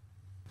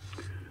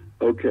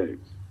 Okay.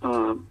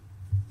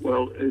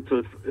 Well, it's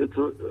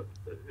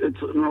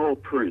an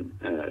all-print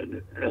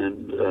ad,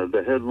 and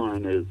the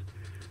headline is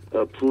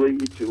a plea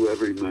to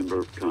every member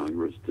of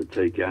Congress to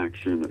take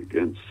action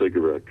against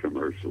cigarette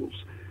commercials.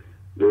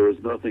 There is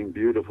nothing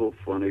beautiful,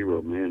 funny,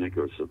 romantic,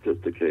 or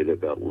sophisticated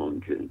about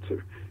lung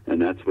cancer,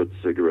 and that's what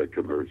cigarette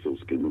commercials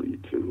can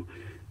lead to.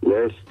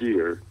 Last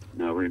year,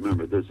 now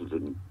remember, this is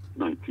in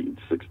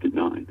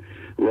 1969.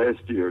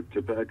 Last year,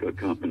 tobacco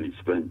companies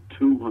spent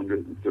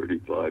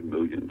 $235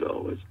 million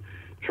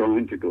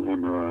trying to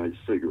glamorize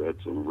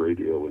cigarettes on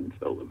radio and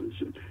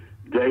television.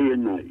 Day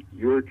and night,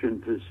 your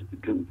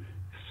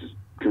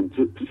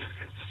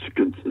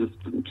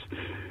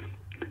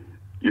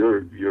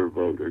your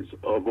voters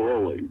of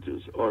all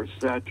ages are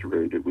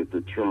saturated with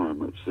the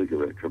charm of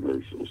cigarette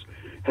commercials.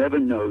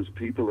 Heaven knows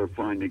people are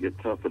finding it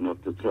tough enough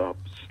to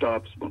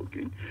stop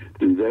smoking.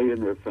 Do they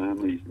and their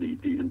families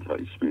need the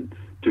enticement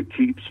to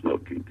keep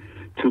smoking?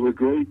 To a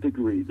great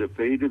degree, the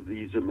fate of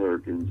these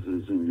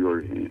Americans is in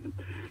your hand.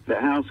 The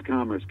House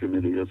Commerce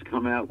Committee has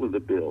come out with a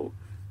bill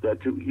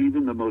that to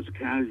even the most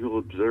casual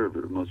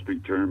observer must be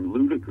termed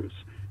ludicrous,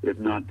 if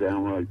not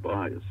downright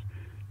biased.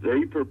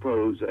 They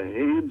propose a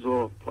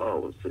hands-off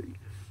policy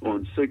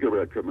on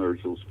cigarette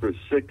commercials for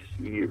 6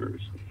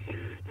 years.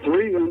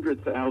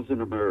 300,000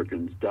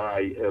 Americans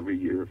die every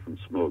year from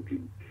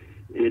smoking.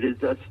 It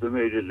is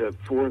estimated that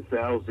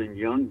 4,000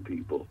 young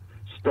people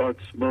start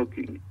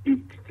smoking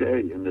each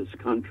day in this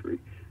country,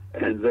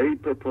 and they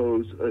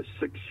propose a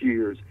 6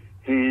 years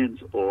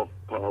hands-off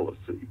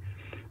policy.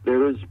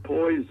 There is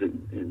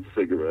poison in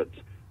cigarettes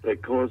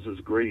that causes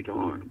great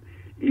harm,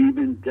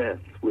 even death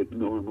with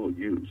normal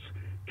use.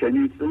 Can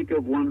you think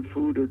of one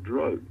food or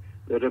drug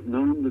that, if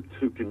known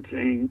to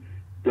contain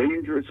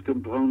dangerous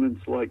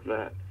components like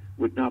that,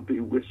 would not be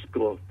whisked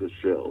off the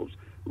shelves,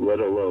 let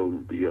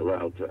alone be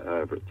allowed to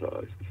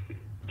advertise?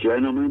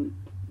 Gentlemen,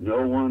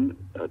 no one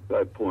at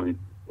that point,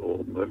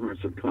 all members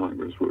of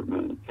Congress were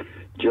men.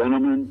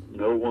 Gentlemen,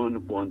 no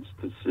one wants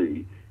to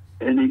see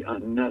any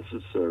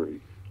unnecessary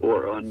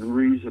or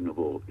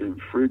unreasonable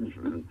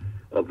infringement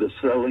of the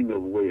selling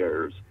of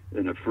wares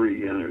in a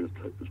free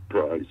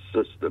enterprise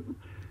system.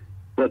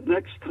 But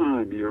next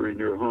time you're in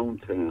your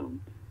hometown,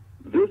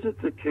 visit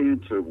the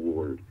cancer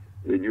ward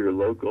in your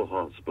local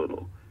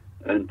hospital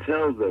and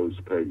tell those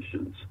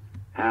patients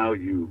how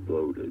you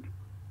voted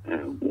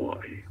and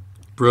why.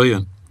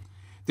 Brilliant.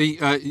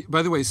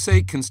 By the way,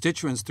 say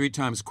constituents 3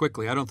 times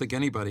quickly. I don't think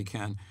anybody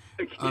can.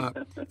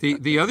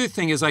 The other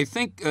thing is, I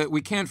think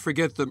we can't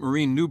forget that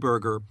Maureen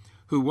Neuberger,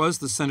 who was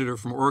the senator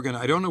from Oregon,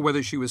 I don't know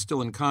whether she was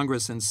still in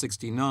Congress in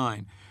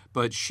 '69,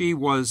 but she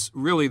was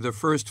really the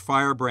first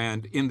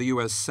firebrand in the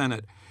U.S.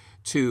 Senate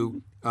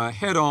to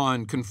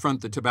head-on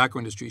confront the tobacco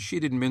industry. She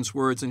didn't mince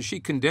words, and she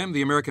condemned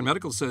the American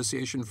Medical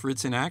Association for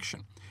its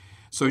inaction.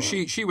 So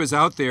she was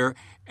out there,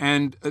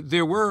 and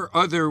there were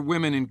other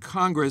women in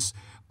Congress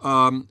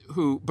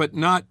who, but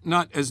not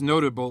as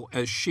notable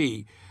as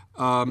she.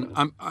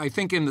 I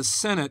think in the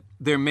Senate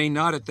there may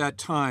not at that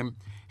time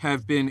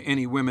have been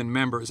any women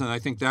members, and I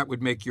think that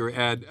would make your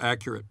ad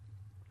accurate.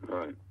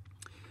 Right.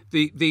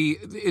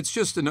 It's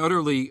just an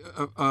utterly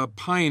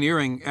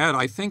pioneering ad.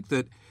 I think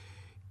that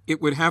it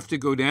would have to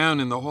go down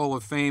in the Hall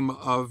of Fame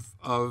of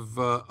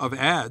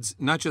ads,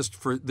 not just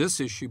for this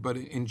issue, but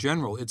in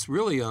general. It's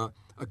really a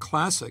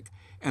classic,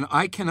 and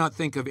I cannot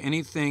think of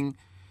anything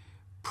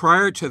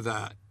prior to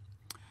that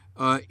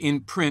in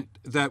print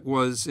that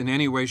was in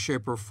any way,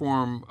 shape, or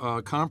form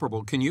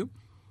comparable. Can you?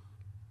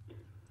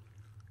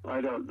 I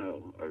don't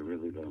know. I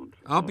really don't.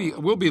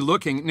 We'll be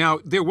looking. Now,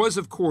 there was,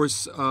 of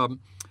course,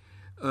 George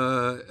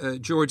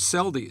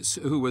Seldes,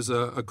 who was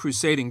a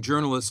crusading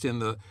journalist in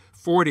the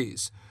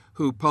 40s,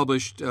 who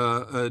published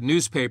a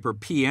newspaper,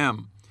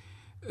 PM,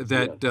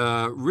 that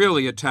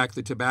really attacked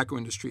the tobacco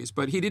industries.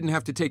 But he didn't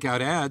have to take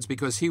out ads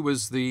because he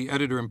was the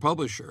editor and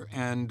publisher.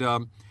 And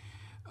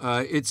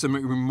it's a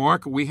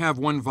remarkable. We have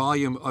one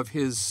volume of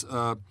his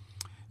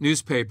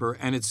newspaper,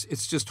 and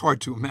it's just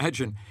hard to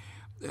imagine.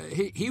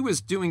 He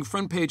was doing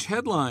front-page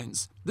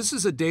headlines. This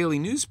is a daily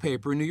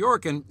newspaper in New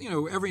York, and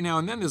every now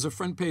and then there's a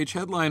front-page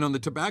headline on the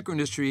tobacco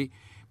industry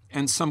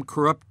and some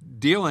corrupt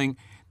dealing,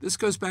 This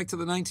goes back to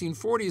the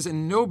 1940s,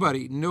 and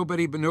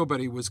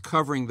nobody was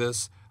covering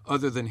this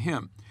other than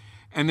him.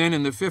 And then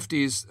in the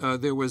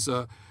 50s, there was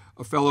a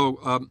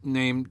fellow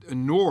named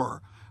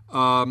Noor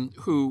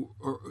who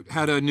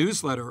had a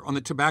newsletter on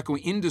the tobacco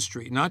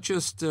industry, not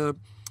just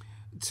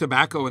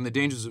tobacco and the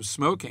dangers of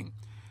smoking,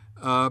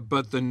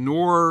 but the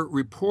Noor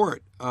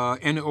Report,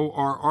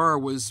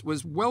 NORR,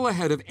 was well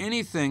ahead of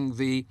anything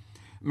the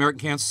American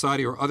Cancer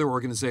Society or other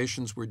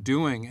organizations were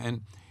doing.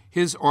 And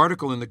his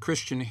article in the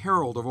Christian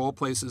Herald, of all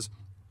places,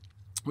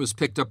 was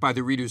picked up by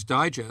the Reader's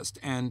Digest,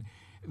 and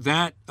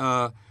that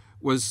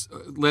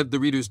led the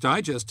Reader's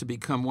Digest to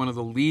become one of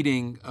the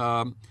leading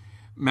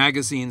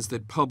magazines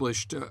that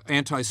published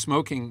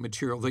anti-smoking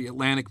material. The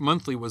Atlantic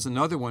Monthly was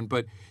another one,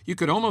 but you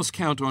could almost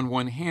count on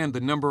one hand the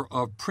number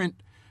of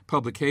print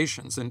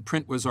publications, and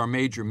print was our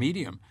major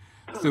medium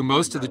through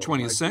most of the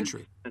 20th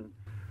century.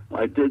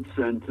 I did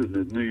send to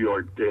the New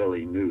York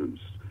Daily News,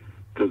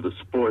 to the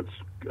sports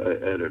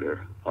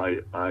editor.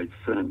 I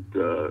sent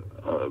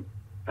a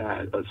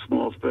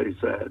small space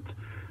ad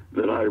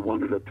that I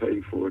wanted to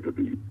pay for to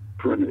be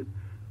printed.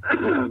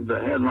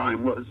 The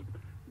headline was,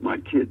 "My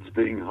kids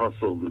being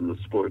hustled in the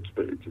sports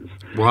pages."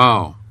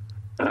 Wow.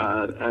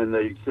 And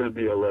they sent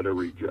me a letter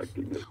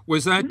rejecting it.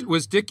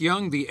 Was Dick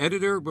Young the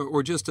editor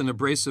or just an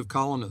abrasive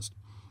columnist?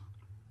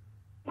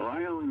 Well,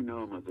 I only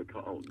know him as a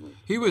columnist.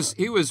 He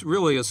was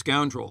really a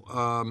scoundrel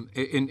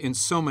in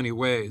so many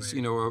ways.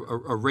 You know,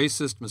 a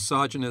racist,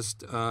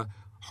 misogynist,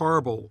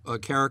 horrible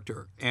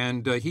character,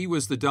 and he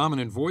was the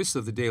dominant voice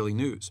of the Daily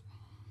News.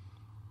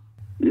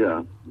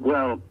 Yeah,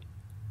 well,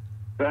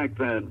 back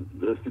then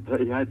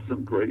they had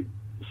some great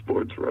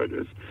sports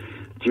writers.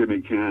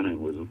 Jimmy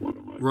Cannon was one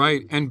of my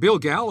right, and Bill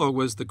Gallo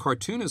was the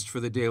cartoonist for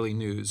the Daily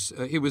News.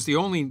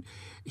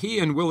 He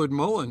and Willard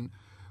Mullen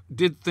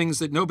did things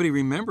that nobody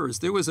remembers.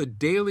 There was a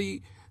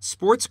daily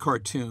sports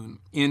cartoon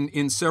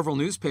in several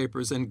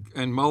newspapers,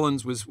 and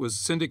Mullins was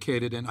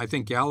syndicated, and I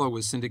think Gallo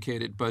was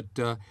syndicated. But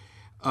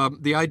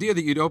the idea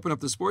that you'd open up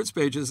the sports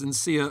pages and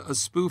see a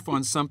spoof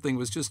on something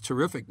was just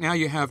terrific. Now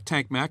you have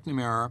Tank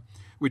McNamara,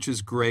 which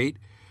is great,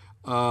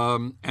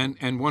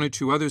 and one or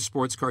two other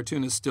sports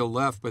cartoonists still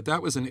left. But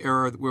that was an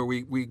era where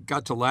we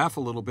got to laugh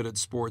a little bit at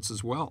sports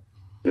as well.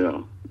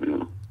 Yeah.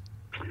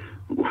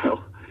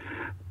 Well,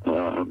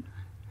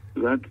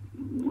 that,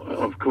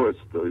 of course,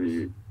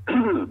 the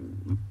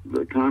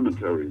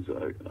commentaries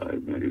I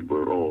made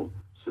were all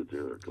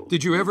satirical.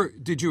 Did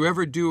you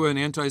ever do an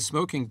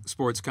anti-smoking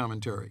sports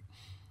commentary?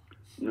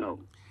 No.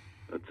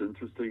 That's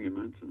interesting you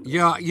mentioned that.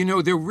 Yeah,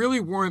 there really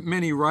weren't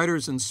many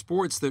writers in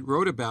sports that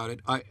wrote about it.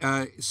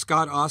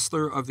 Scott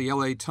Ostler of the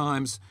LA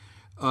Times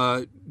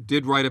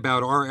did write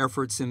about our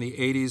efforts in the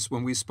 80s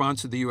when we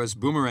sponsored the U.S.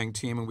 Boomerang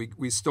team, and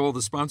we stole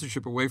the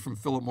sponsorship away from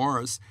Philip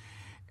Morris,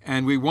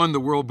 and we won the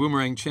World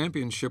Boomerang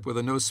Championship with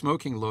a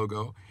no-smoking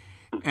logo.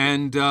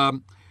 And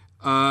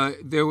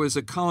there was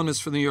a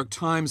columnist for the New York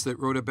Times that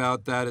wrote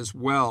about that as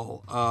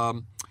well.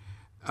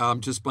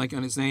 I'm just blanking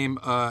on his name,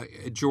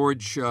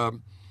 George.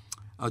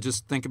 I'll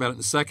just think about it in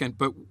a second.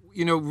 But,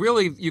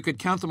 really, you could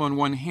count them on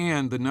one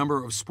hand, the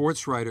number of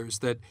sports writers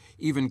that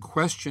even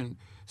question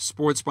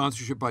sports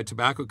sponsorship by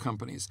tobacco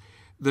companies.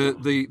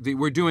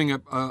 We're doing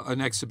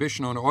an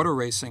exhibition on auto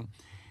racing,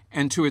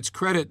 and to its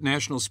credit,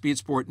 National Speed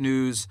Sport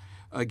News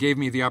gave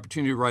me the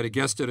opportunity to write a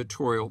guest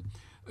editorial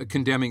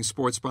condemning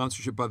sports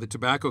sponsorship by the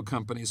tobacco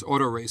companies,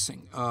 auto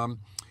racing.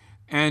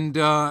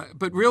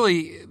 But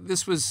really,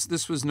 this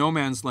was no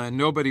man's land.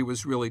 Nobody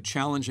was really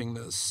challenging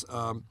this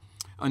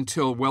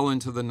until well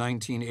into the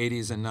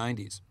 1980s and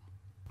 90s.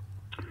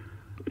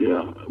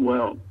 Yeah,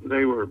 well,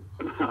 they were,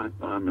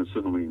 I'm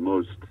assuming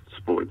most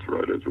sports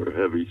writers were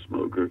heavy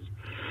smokers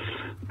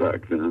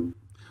back then.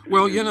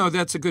 Well,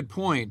 that's a good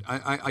point.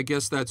 I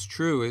guess that's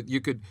true.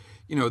 You could,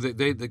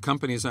 the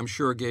companies, I'm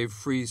sure, gave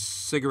free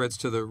cigarettes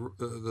to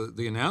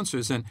the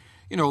announcers, and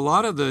a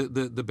lot of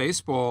the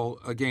baseball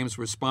games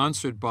were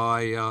sponsored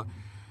by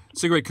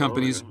cigarette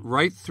companies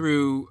right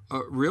through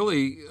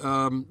really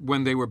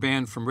when they were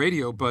banned from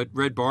radio. But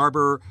Red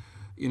Barber,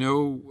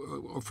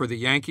 for the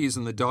Yankees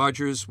and the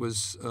Dodgers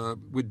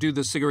would do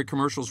the cigarette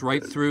commercials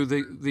right through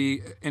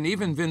and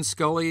even Vin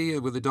Scully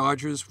with the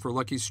Dodgers for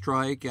Lucky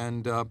Strike,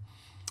 and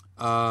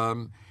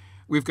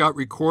we've got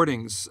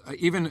recordings.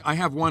 Even I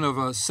have one of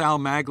a Sal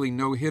Maglie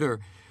no-hitter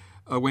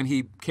when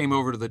he came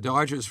over to the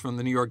Dodgers from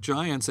the New York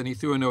Giants, and he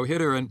threw a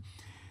no-hitter. And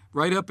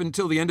right up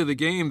until the end of the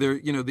game, there,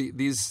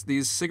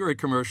 these cigarette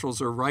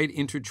commercials are right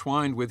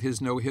intertwined with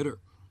his no-hitter.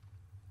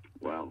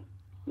 Wow.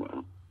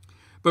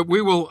 But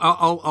we will.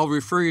 I'll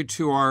refer you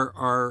to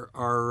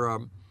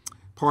our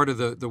part of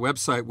the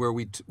website where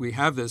we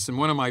have this. And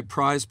one of my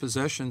prized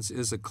possessions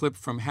is a clip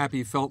from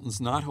Happy Felton's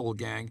Knothole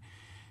Gang.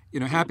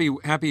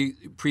 Happy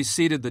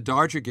preceded the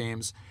Dodger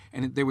games,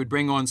 and they would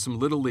bring on some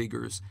little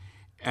leaguers,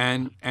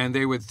 and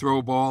they would throw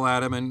a ball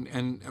at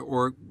him,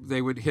 or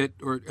they would hit,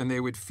 and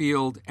they would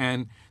field,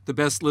 and the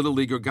best little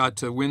leaguer got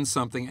to win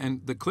something.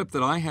 And the clip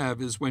that I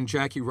have is when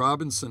Jackie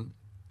Robinson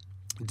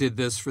did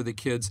this for the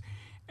kids,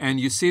 and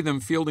you see them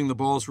fielding the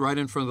balls right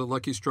in front of the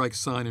Lucky Strike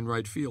sign in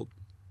right field.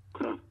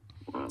 Wow.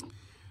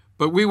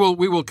 But we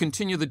will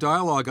continue the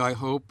dialogue, I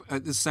hope.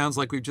 This sounds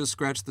like we've just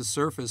scratched the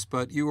surface,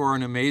 but you are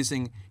an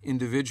amazing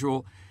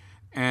individual,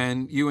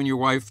 and you and your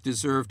wife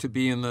deserve to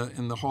be in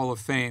the Hall of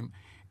Fame.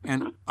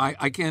 And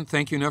I can't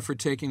thank you enough for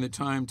taking the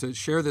time to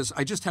share this.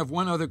 I just have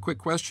one other quick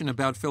question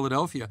about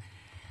Philadelphia.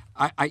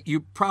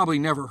 You probably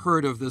never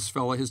heard of this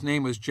fellow. His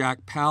name was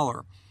Jack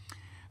Paller.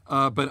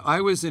 But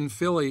I was in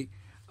Philly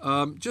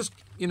just,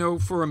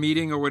 for a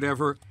meeting or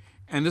whatever,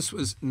 and this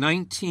was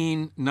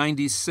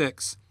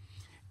 1996.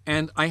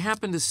 And I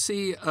happened to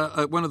see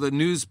one of the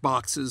news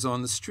boxes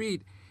on the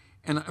street,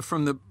 and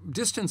from the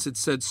distance it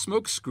said,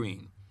 "Smoke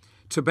screen.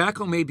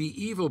 Tobacco may be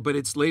evil, but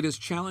its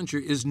latest challenger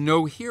is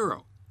no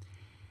hero."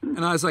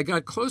 And as I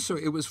got closer,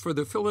 it was for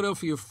the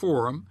Philadelphia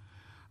Forum,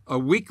 a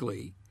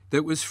weekly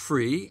that was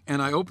free,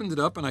 and I opened it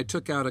up and I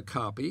took out a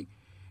copy,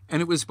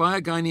 and it was by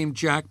a guy named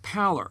Jack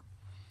Paller.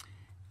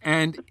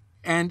 And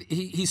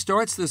he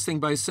starts this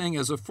thing by saying,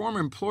 as a former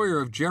employer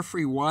of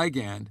Jeffrey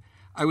Wigand,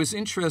 I was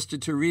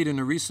interested to read in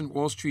a recent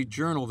Wall Street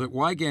Journal that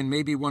Wigand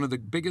may be one of the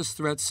biggest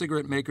threats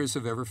cigarette makers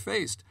have ever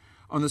faced.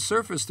 On the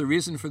surface, the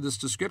reason for this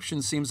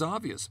description seems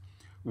obvious.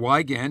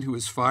 Wigand, who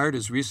was fired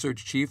as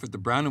research chief at the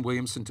Brown &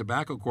 Williamson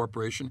Tobacco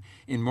Corporation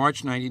in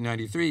March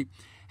 1993,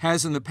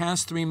 has in the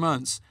past 3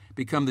 months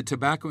become the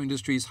tobacco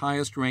industry's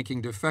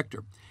highest-ranking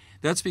defector.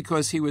 That's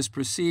because he was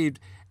portrayed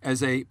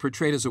as a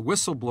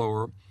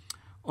whistleblower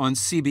on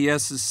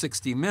CBS's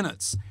 60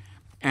 Minutes.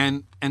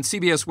 And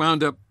CBS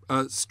wound up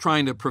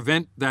trying to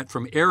prevent that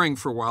from airing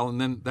for a while, and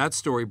then that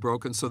story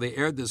broke, and so they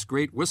aired this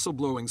great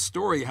whistleblowing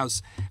story, how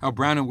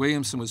Brown &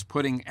 Williamson was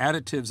putting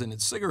additives in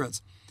its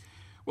cigarettes.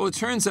 Well, it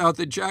turns out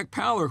that Jack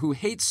Paller, who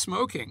hates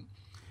smoking,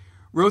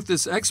 wrote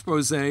this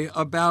expose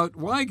about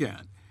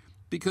Wigand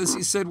because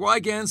he said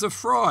Wigand's a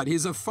fraud,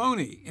 he's a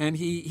phony, and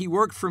he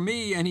worked for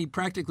me and he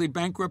practically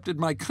bankrupted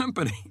my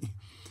company.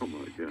 Oh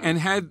my God. And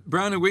had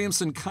Brown &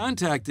 Williamson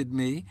contacted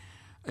me,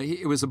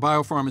 it was a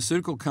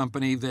biopharmaceutical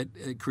company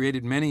that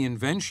created many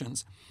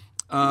inventions.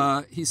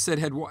 He said,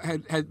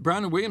 had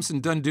Brown & Williamson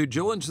done due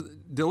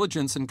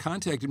diligence and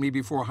contacted me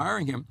before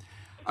hiring him,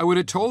 I would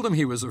have told him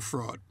he was a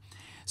fraud.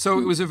 So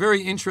it was a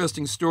very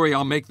interesting story.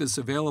 I'll make this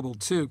available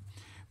too.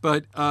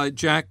 But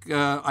Jack,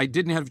 I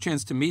didn't have a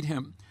chance to meet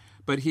him,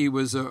 but he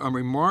was a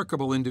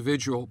remarkable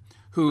individual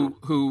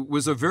who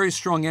was a very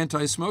strong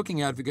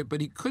anti-smoking advocate,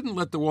 but he couldn't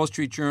let the Wall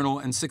Street Journal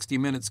and 60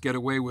 Minutes get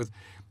away with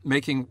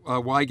making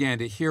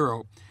Wigand a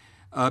hero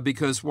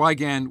because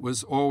Wigand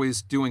was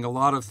always doing a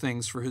lot of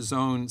things for his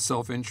own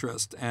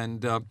self-interest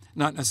and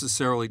not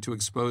necessarily to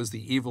expose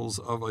the evils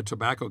of a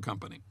tobacco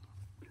company.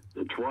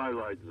 The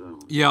Twilight Zone.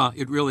 Yeah,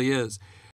 it really is.